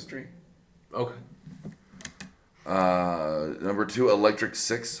 Tapestry. Okay. Number 2, Electric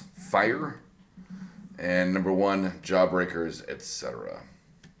Six, Fire. And number 1, Jawbreakers, etc.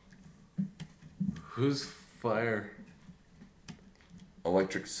 Who's Fire?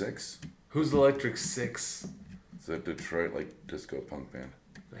 Electric Six? Who's Electric Six? It's a Detroit disco punk band.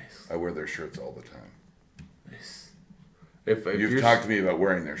 Nice. I wear their shirts all the time. Nice. If You've you're- talked to me about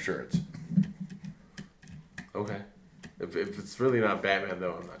wearing their shirts. Okay. If it's really not Batman,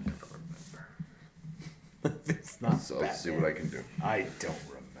 though, I'm not gonna remember. It's not So I'll see what I can do. I don't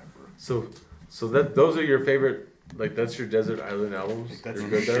remember. So those are your favorite. Like that's your desert island albums. That's You're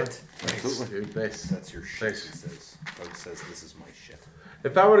your good there. shit. Nice, dude. Nice. That's your shit. Nice. He says. Doug says this is my shit.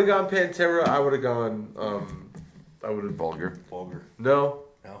 If I would have gone Pantera, I would have gone. I would have. Vulgar. Vulgar. No,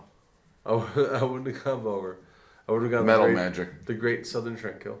 No. I wouldn't have gone Vulgar. I would have gone Metal the great, Magic. The Great Southern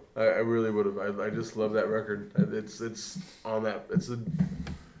Trendkill. I really would have. I just love that record. It's on that.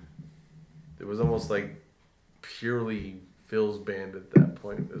 It was almost like purely Phil's band at that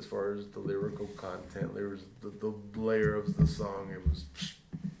point as far as the lyrical content. There was the layer of the song. It was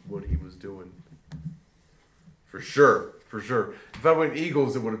what he was doing. For sure. If I went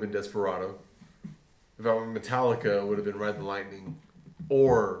Eagles, it would have been Desperado. If I went Metallica, it would have been Ride the Lightning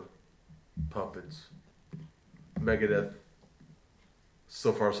or Puppets. Megadeth.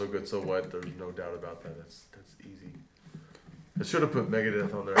 So far, so good, so what? There's no doubt about that. That's easy. I should have put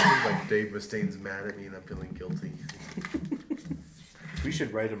Megadeth on there. I think like Dave Mustaine's mad at me and I'm feeling guilty. We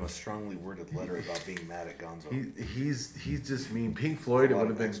should write him a strongly worded letter about being mad at Gonzo. He's just mean. Pink Floyd, it would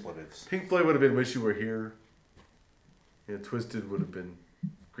have been expletives. Pink Floyd would have been Wish You Were Here. Yeah, Twisted would have been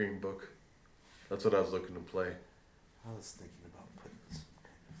Green Book. That's what I was looking to play. I was thinking about putting some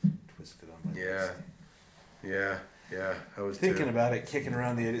kind of Twisted on my list. Yeah. I was Thinking about it, kicking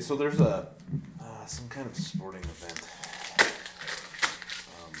around the idea. So there's a some kind of sporting event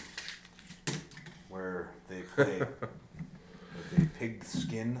where they play with a pig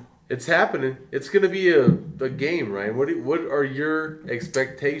skin. It's happening. It's going to be a game, Ryan. What are your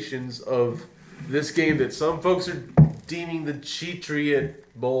expectations of this game that some folks are deeming the Cheatriot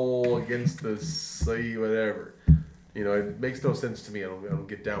Bowl against the whatever? You know, it makes no sense to me. I don't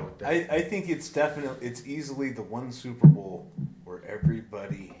get down with that. I think it's easily the one Super Bowl where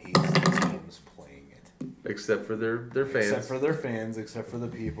everybody hates the teams playing it. Except for their fans. Except for their fans, except for the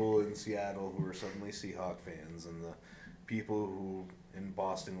people in Seattle who are suddenly Seahawk fans and the people who in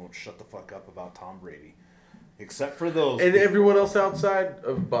Boston won't shut the fuck up about Tom Brady. Except for those and people. everyone else outside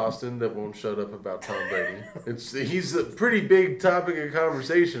of Boston that won't shut up about Tom Brady. He's a pretty big topic of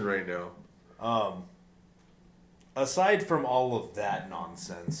conversation right now. Aside from all of that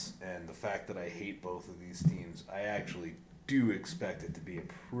nonsense and the fact that I hate both of these teams, I actually do expect it to be a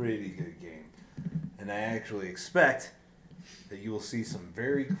pretty good game. And I actually expect that you will see some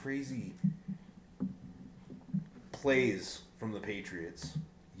very crazy plays from the Patriots.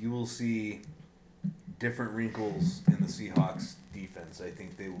 You will see different wrinkles in the Seahawks defense. I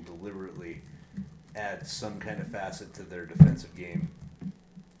think they will deliberately add some kind of facet to their defensive game.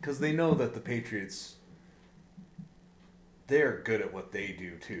 Because they know that the Patriots, they're good at what they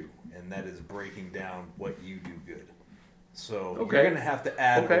do too, and that is breaking down what you do good. So you're going to have to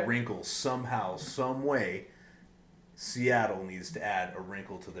add a wrinkle somehow, some way. Seattle needs to add a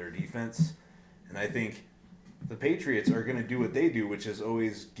wrinkle to their defense, and I think the Patriots are going to do what they do, which is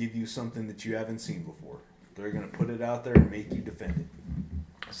always give you something that you haven't seen before. They're going to put it out there and make you defend it.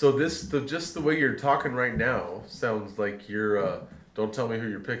 So just the way you're talking right now sounds like you're. Don't tell me who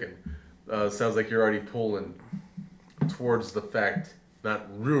you're picking. Sounds like you're already pulling towards the fact, not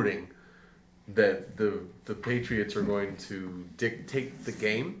rooting, that the Patriots are going to dictate the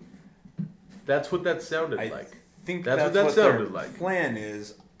game. That's what that sounded like. I think that's what their sounded like. Plan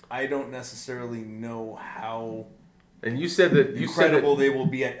is. I don't necessarily know how and you said that incredible they will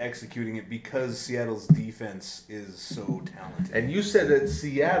be at executing it because Seattle's defense is so talented. And you said that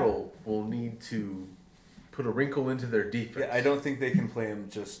Seattle will need to put a wrinkle into their defense. Yeah, I don't think they can play them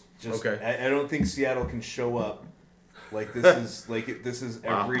just okay. I don't think Seattle can show up like this is this is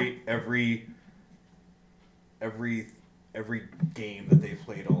every game that they've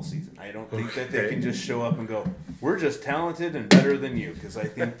played all season. I don't think that they can just show up and go, we're just talented and better than you, because I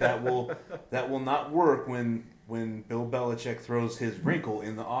think that will not work when Bill Belichick throws his wrinkle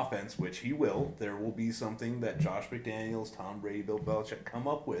in the offense, which he will. There will be something that Josh McDaniels, Tom Brady, Bill Belichick come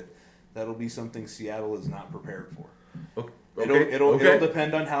up with that'll be something Seattle is not prepared for. It'll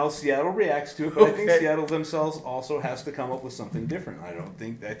depend on how Seattle reacts to it, but I think Seattle themselves also has to come up with something different.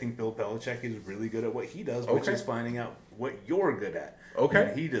 I think Bill Belichick is really good at what he does, which is finding out what you're good at. Okay.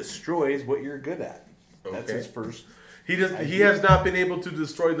 And he destroys what you're good at. That's his first. He has not been able to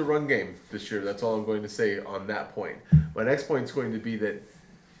destroy the run game this year. That's all I'm going to say on that point. My next point is going to be that.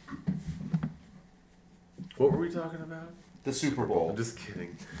 What were we talking about? The Super Bowl. I'm just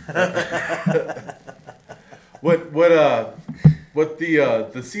kidding. What the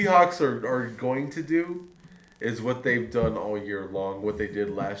Seahawks are going to do is what they've done all year long, what they did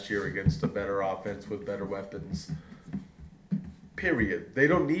last year against a better offense with better weapons. Period. They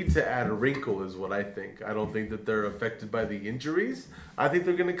don't need to add a wrinkle is what I think. I don't think that they're affected by the injuries. I think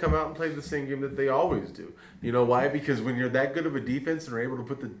they're going to come out and play the same game that they always do. You know why? Because when you're that good of a defense and are able to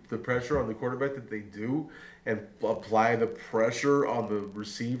put the pressure on the quarterback that they do and apply the pressure on the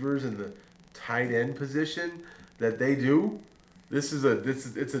receivers and the tight end position that they do, it's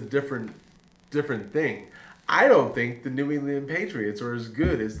a different thing. I don't think the New England Patriots are as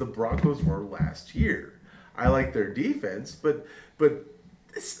good as the Broncos were last year. I like their defense, but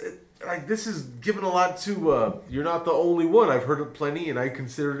this is given a lot to. You're not the only one. I've heard it plenty, and I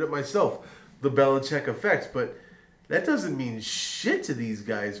considered it myself. The Belichick effect, but That doesn't mean shit to these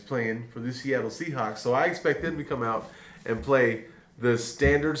guys playing for the Seattle Seahawks. So I expect them to come out and play the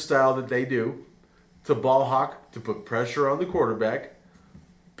standard style that they do, to ball hawk, to put pressure on the quarterback,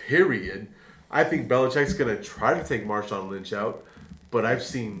 period. I think Belichick's going to try to take Marshawn Lynch out, but I've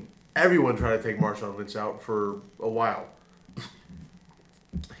seen everyone try to take Marshawn Lynch out for a while.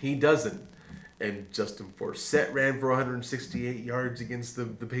 He doesn't. And Justin Forsett ran for 168 yards against the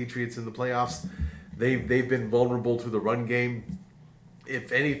Patriots in the playoffs. They've been vulnerable to the run game.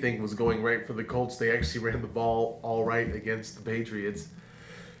 If anything was going right for the Colts, they actually ran the ball all right against the Patriots.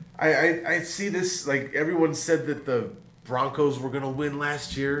 I see this, like, everyone said that the Broncos were going to win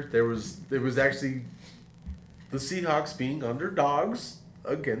last year. There was actually the Seahawks being underdogs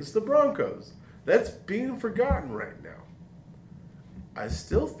against the Broncos. That's being forgotten right now. I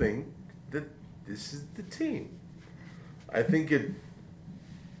still think that this is the team. I think it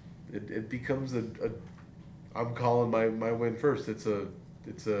becomes a I'm calling my win first. It's a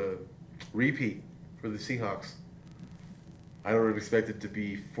repeat for the Seahawks. I don't expect it to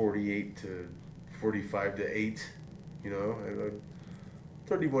be 48 to 45 to 8.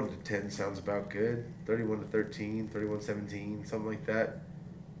 31 to 10 sounds about good. 31 to 13, 31-17, something like that.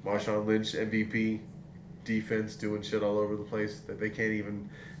 Marshawn Lynch MVP, defense doing shit all over the place that they can't even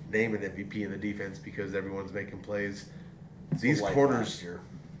name an MVP in the defense because everyone's making plays. These corners,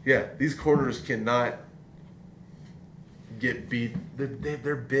 these corners cannot get beat.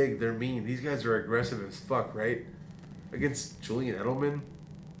 They're big, they're mean. These guys are aggressive as fuck, right? Against Julian Edelman.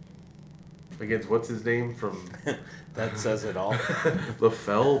 Against what's his name from That says it all.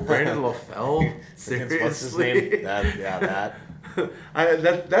 LaFell, Brandon LaFell. Seriously, What's his name? That.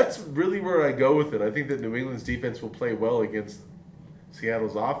 That's really where I go with it. I think that New England's defense will play well against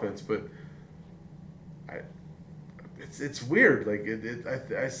Seattle's offense, but it's weird. Like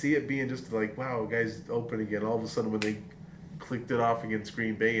I see it being just like, wow, guys open again. All of a sudden, when they clicked it off against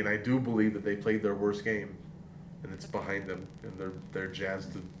Green Bay, and I do believe that they played their worst game, and it's behind them, and they're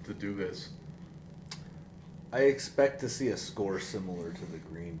jazzed to do this. I expect to see a score similar to the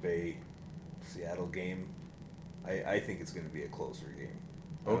Green Bay Seattle game. I think it's going to be a closer game.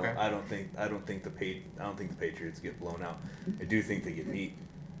 Okay. I don't think the Patriots get blown out. I do think they get beat.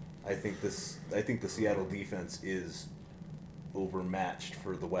 I think the Seattle defense is overmatched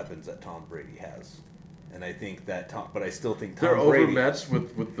for the weapons that Tom Brady has. And I think that but I still think Tom They're Brady overmatched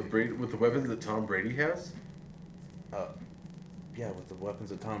with the weapons that Tom Brady has. Yeah, with the weapons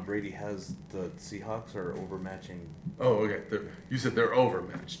that Tom Brady has, the Seahawks are overmatching. Oh, okay. You said they're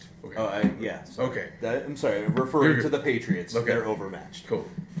overmatched. Okay. Oh, yeah. Sorry. Okay. I'm sorry. I'm referring to the Patriots. Okay. They're overmatched. Cool.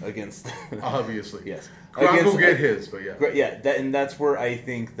 Against. Obviously. Yes. Gronk will get his, but yeah. Yeah, that's where I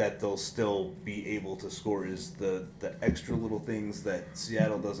think that they'll still be able to score is the extra little things that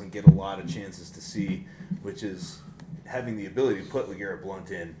Seattle doesn't get a lot of chances to see, which is having the ability to put LeGarrette Blount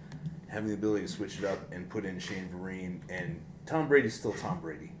in, having the ability to switch it up and put in Shane Vereen, and Tom Brady's still Tom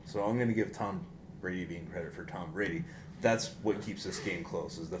Brady. So I'm going to give Tom Brady being credit for Tom Brady. That's what keeps this game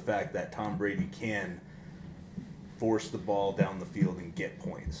close, is the fact that Tom Brady can force the ball down the field and get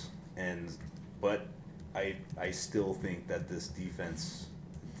points. But I still think that this defense,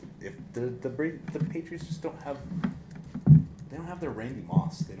 if the Patriots just don't have their Randy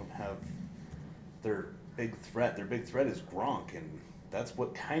Moss. They don't have their big threat. Their big threat is Gronk, and that's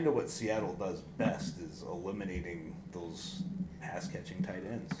what Seattle does best, is eliminating those pass-catching tight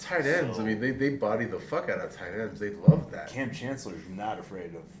ends. Tight ends. So, I mean, they body the fuck out of tight ends. They love that. Cam Chancellor's not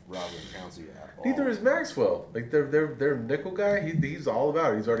afraid of Robert Pouncey at all. Neither is Maxwell. Like their nickel guy. He's all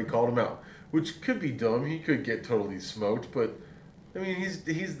about it. He's already called him out, which could be dumb. He could get totally smoked, but I mean,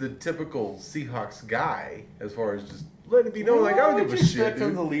 he's the typical Seahawks guy as far as just letting it be known. Like, I don't give a shit, Expect from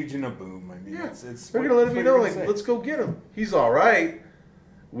dude. the Legion of Boom. I mean, Yeah, it's they're what- gonna let it what be you're known. gonna Like, say. let's go get him. He's all right.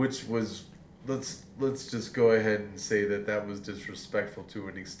 Which was let's just go ahead and say that was disrespectful to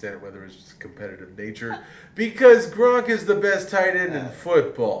an extent, whether it's just competitive nature, because Gronk is the best tight end in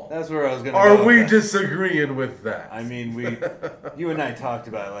football. That's where I was gonna. Are go we with that. disagreeing with that? I mean, you and I talked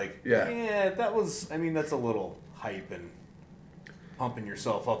about it, like, Yeah. that was. I mean, that's a little hype and pumping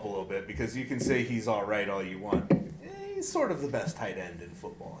yourself up a little bit, because you can say he's all right all you want. He's sort of the best tight end in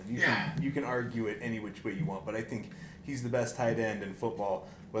football. You can argue it any which way you want, but I think he's the best tight end in football,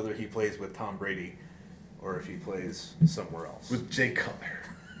 whether he plays with Tom Brady or if he plays somewhere else. With Jay Cutler.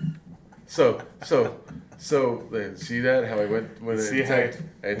 So then, see that how I went when See I how-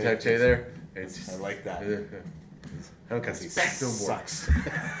 attacked Jay there. I like that. I don't got He back no more. sucks.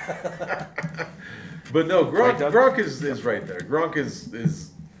 But no, Right, Doug? Gronk is right there. Gronk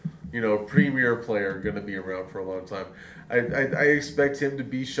is premier player, going to be around for a long time. I expect him to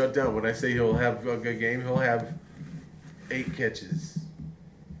be shut down. When I say he'll have a good game, he'll have 8 catches,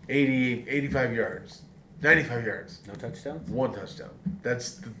 85 yards, 95 yards, No touchdowns? 1 touchdown.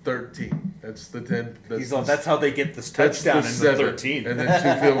 That's the 13. That's the 10. That's how they get this That's touchdown in the 7, 13. and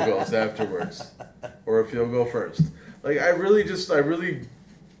then 2 field goals afterwards, or a field goal first. Like I really,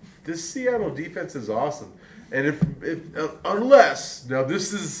 this Seattle defense is awesome, and if unless now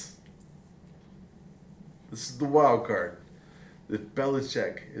this is the wild card, if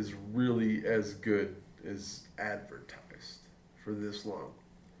Belichick is really as good as advertised for this long,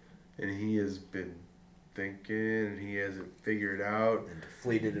 and he has been thinking and he hasn't figured out. And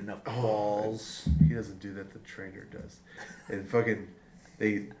deflated enough balls. He doesn't do that. The trainer does. And fucking,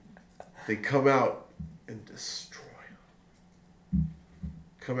 they come out and destroy him.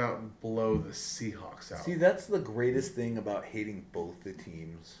 Come out and blow the Seahawks out. See, that's the greatest thing about hating both the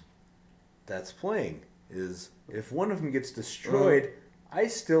teams that's playing is if one of them gets destroyed, I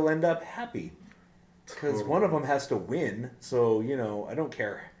still end up happy. Because one of them has to win, so, I don't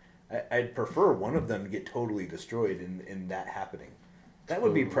care. I'd prefer one of them get totally destroyed in that happening. That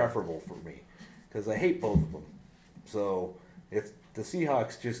would be preferable for me, because I hate both of them. So if the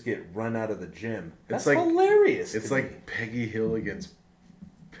Seahawks just get run out of the gym, that's hilarious. It's like Peggy Hill against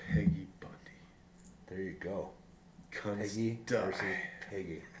Peggy Bundy. There you go. Peggy versus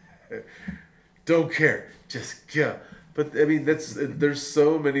Peggy. Don't care, just go. But I mean, there's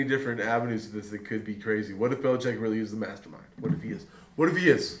so many different avenues to this that could be crazy. What if Belichick really is the mastermind? What if he is? What if he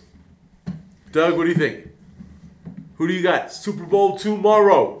is? Doug, what do you think? Who do you got? Super Bowl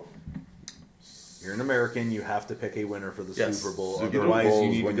tomorrow. You're an American. You have to pick a winner for the Yes. Super Bowl. Super Otherwise, Bowls you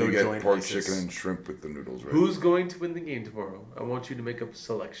need to when go you get join pork, ISIS. chicken, and shrimp with the noodles, right? Who's going to win the game tomorrow? I want you to make a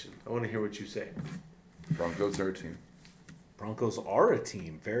selection. I want to hear what you say. Broncos are a team. Broncos are a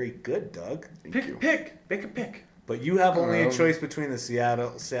team. Very good, Doug. Thank you. Pick. Make a pick. But you have only a Um, choice between the Seattle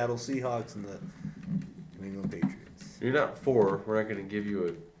Seahawks and the New England Patriots. You're not 4. We're not going to give you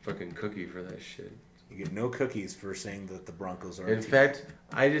a fucking cookie for that shit. You get no cookies for saying that the Broncos are a In team. fact,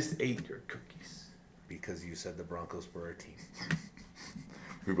 I just ate your cookies. Because you said the Broncos were a team.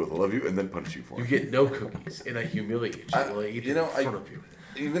 We both love you and then punch you for You it. get no cookies, and I humiliate you while I eat them in front of you.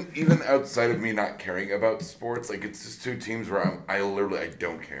 Even outside of me not caring about sports, like it's just 2 teams where I literally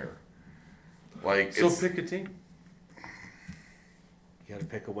don't care. Like So it's, pick a team. You got to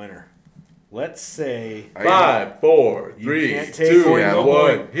pick a winner. Let's say 5, 4, You 3, can't take 2, Seattle.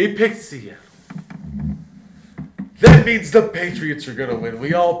 1. He picked Seattle. That means the Patriots are gonna win.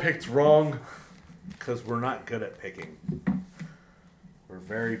 We all picked wrong. because we're not good at picking. We're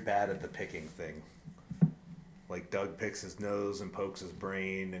very bad at the picking thing. Like Doug picks his nose and pokes his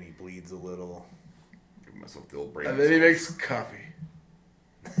brain, and he bleeds a little. give myself the old brain. And then he makes coffee.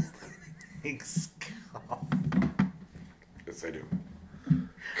 Thanks. Yes, I do.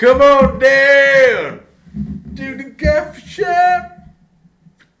 Come on down to the coffee shop.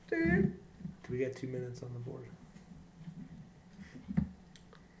 Do we got 2 minutes on the board?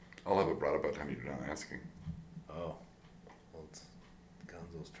 I'll have it brought up by the time you're done asking. Oh. Well, it's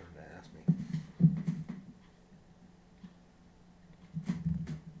Gonzo's turn to ask me.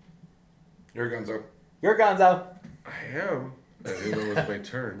 Here, Gonzo. You're Gonzo. I am. I didn't know it was my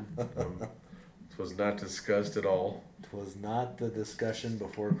turn. This was not discussed at all. Twas not the discussion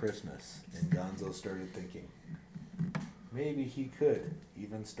before Christmas, and Gonzo started thinking. Maybe he could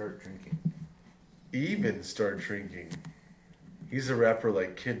even start drinking. Even start drinking. He's a rapper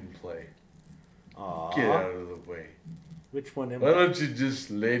like Kid and Play. Aww. Get out of the way. Which one am Why I? don't you just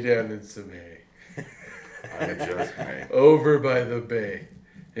lay down in some hay I just may. over by the bay?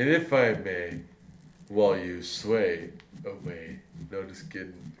 And if I may, while you sway away. No, just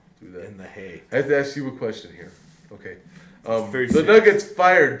kidding. Do that. In the hay. I have to ask you a question here. Okay. very The serious. Nuggets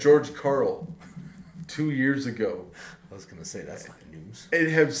fired George Karl 2 years ago. I was going to say, that's not news. And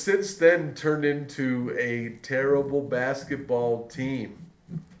have since then turned into a terrible basketball team.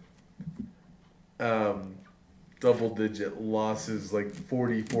 Double digit losses, like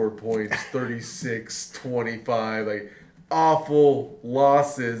 44 points, 36, 25, like awful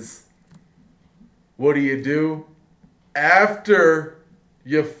losses. What do? After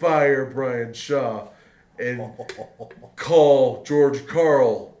you fire Brian Shaw and call George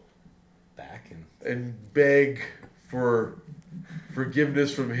Karl Back and and beg for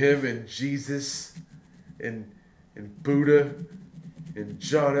forgiveness from him and Jesus and Buddha and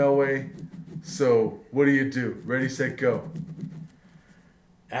John Elway. So what do? Ready, set, go.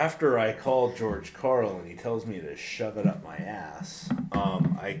 after I call George Karl and he tells me to shove it up my ass,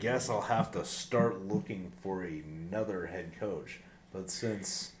 I guess I'll have to start looking for another head coach. But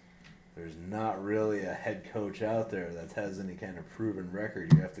since there's not really a head coach out there that has any kind of proven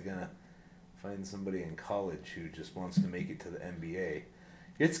record, you have to kind of Find somebody in college who just wants to make it to the NBA.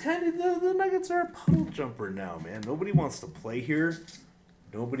 It's kind of the Nuggets are a puddle jumper now, man. Nobody wants to play here.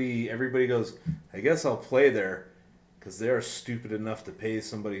 Everybody goes, I guess I'll play there because they are stupid enough to pay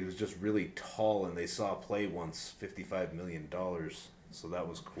somebody who's just really tall and they saw play once $55 million. So that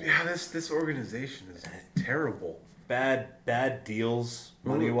was cool. Yeah, this organization is terrible. Bad deals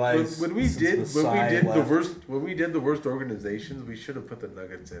money wise. When we did the worst organizations, we should have put the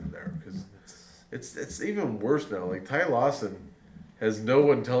Nuggets in there because it's even worse now. Like Ty Lawson has no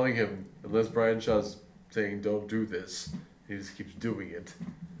one telling him unless Brian Shaw's saying don't do this. He just keeps doing it.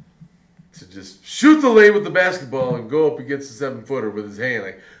 To just shoot the lane with the basketball and go up against the 7-footer with his hand.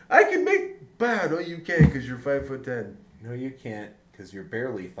 Like, I can make... Bah, no, you can't because you're 5'10". No, you can't because you're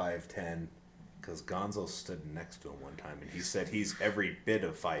barely 5'10". Because Gonzo stood next to him one time and he said he's every bit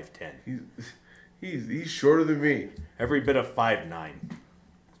of 5'10". He's shorter than me. Every bit of 5'9".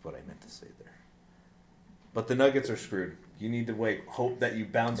 That's what I meant to say there. But the Nuggets are screwed. You need to hope that you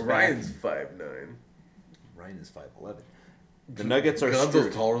bounce Ryan's back. 5'9". Ryan is 5'11". The Nuggets are Gonzo's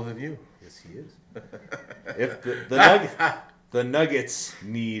screwed. taller than you. Yes, he is. If the Nuggets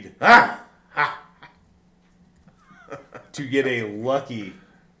need to get a lucky,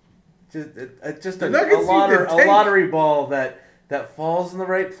 just a lottery ball that falls in the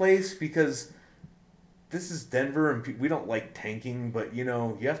right place because this is Denver and we don't like tanking, but you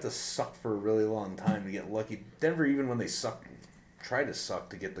have to suck for a really long time to get lucky. Denver, even when they try to suck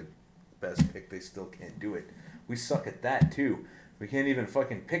to get the best pick, they still can't do it. We suck at that too. We can't even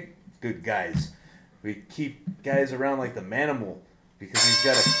fucking pick good guys. We keep guys around like the Manimal because he's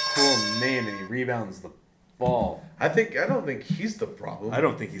got a cool name and he rebounds the ball. I don't think he's the problem. I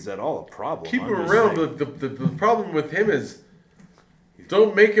don't think he's at all a problem. Keep him around. The problem with him is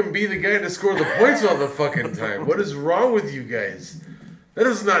don't make him be the guy to score the points all the fucking time. What is wrong with you guys? That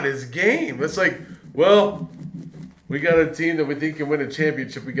is not his game. It's like, well, we got a team that we think can win a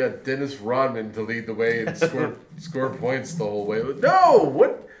championship. We got Dennis Rodman to lead the way and score points the whole way. No,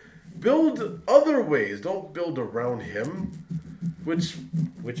 what? Build other ways. Don't build around him. Which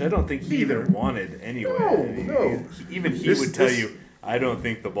I don't think he even wanted anyway. No. He would tell you, I don't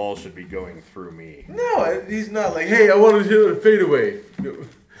think the ball should be going through me. No, he's not like, hey, I want to hit a fadeaway. No,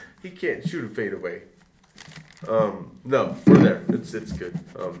 he can't shoot a fadeaway. No, we're there. It's good.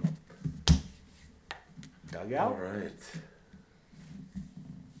 Dugout? All right.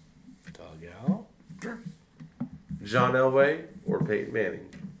 Dugout? Sure. John Elway or Peyton Manning?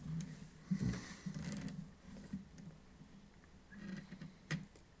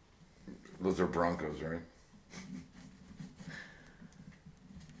 Those are Broncos, right?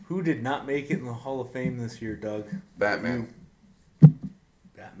 Who did not make it in the Hall of Fame this year, Doug? Batman.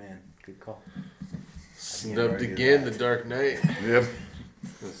 Batman. Good call. Snubbed again, The Dark Knight. Yep.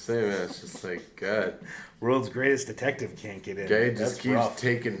 The same, man. It's just like, God. World's greatest detective can't get in. Guy just That's keeps rough.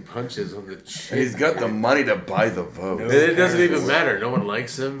 taking punches on the chin. He's got the money to buy the vote. No. And it doesn't even matter. No one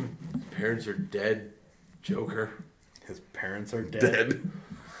likes him. His parents are dead. Joker. His parents are Dead.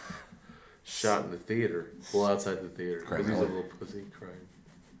 Shot in the theater. Well, outside the theater. Because he's a little pussy crying.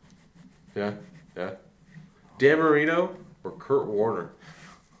 Yeah? Yeah? Dan Marino or Kurt Warner?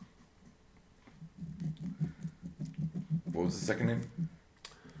 What was the second name?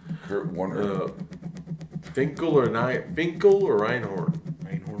 Kurt Warner. Finkel or Einhorn?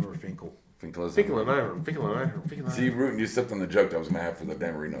 Einhorn or Finkel. Finkel and Einhorn. See, Rootin, you stepped on the joke that I was going to have for the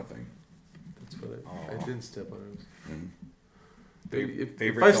Dan Marino thing. That's what I didn't step on it. Mm-hmm.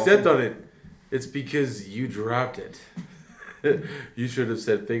 If I stepped on it, it's because you dropped it. You should have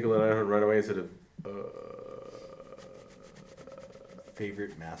said Finkel and Einhorn right away instead of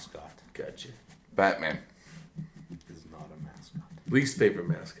Favorite mascot. Gotcha. Batman. Is not a mascot. Least favorite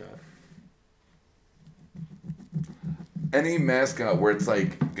mascot. Any mascot where it's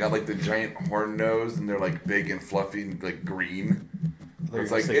like got like the giant horn nose and they're like big and fluffy and like green.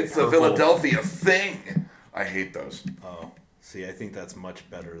 It's like it's a Philadelphia thing. I hate those. Oh, see, I think that's much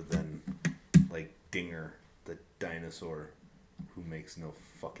better than like Dinger, the dinosaur, who makes no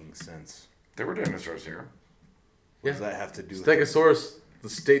fucking sense. There were dinosaurs here. What does that have to do with Stegosaurus, the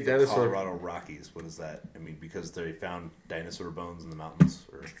state the dinosaur. Colorado Rockies? What is that? I mean, because they found dinosaur bones in the mountains?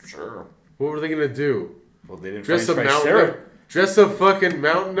 Or... Sure. What were they gonna do? Well, they didn't Dress a find mountain Tricera. up? Dress a fucking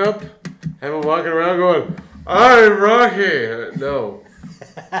mountain up? Have him walking around going, I'm Rocky. No.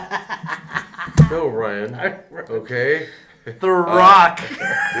 No, Ryan. Okay. The Rock.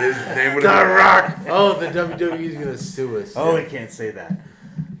 His name would The have Rock. Oh, the WWE's gonna sue us. Oh, we can't say that.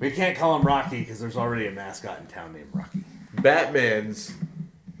 We can't call him Rocky because there's already a mascot in town named Rocky. Batman's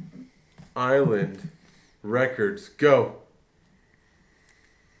Island records. Go.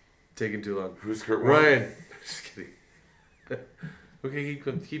 taking too long. Who's Kurt Warner? Ryan. Just kidding. Okay,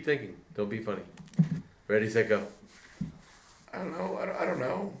 keep thinking. Don't be funny. Ready, set, go. I don't know. I don't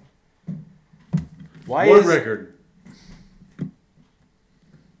know. One record.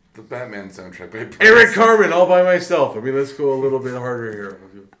 The Batman soundtrack. By Prince. Eric Carmen, All by Myself. I mean, let's go a little bit harder here.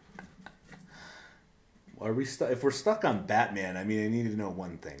 Are we stuck? If we're stuck on Batman, I mean, I need to know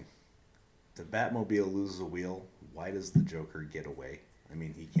one thing. The Batmobile loses a wheel. Why does the Joker get away? I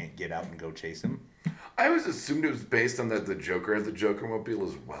mean, he can't get out and go chase him. I always assumed it was based on that the Joker had the Joker-mobile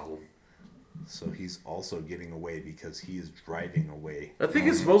as well. So he's also getting away because he is driving away. I think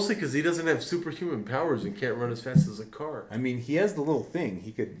it's mostly because he doesn't have superhuman powers and can't run as fast as a car. I mean, he has the little thing.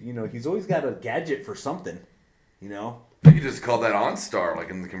 He could, he's always got a gadget for something, You could just call that OnStar, like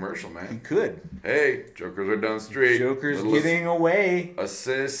in the commercial, man. He could. Hey, Jokers are down the street. Joker's getting away.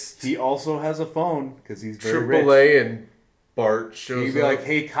 Assist. He also has a phone because he's very rich. AAA and Bart shows He'd be up. like,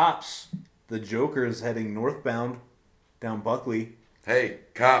 hey, cops, the Joker is heading northbound down Buckley. Hey,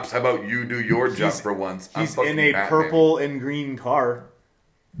 cops, how about you do your job for once? He's in a purple and green car.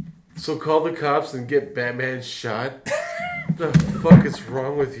 So call the cops and get Batman shot? What the fuck is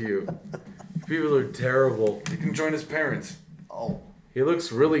wrong with you? People are terrible. He can join his parents. Oh. He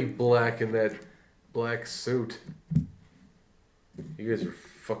looks really black in that black suit. You guys are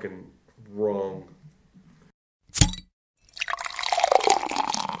fucking wrong.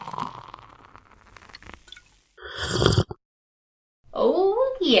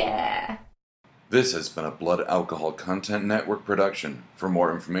 Oh, yeah. This has been a Blood Alcohol Content Network production. For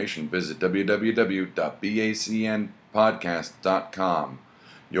more information, visit www.bacnpodcast.com.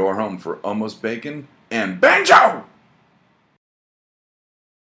 Your home for Almost Bacon and Banjo!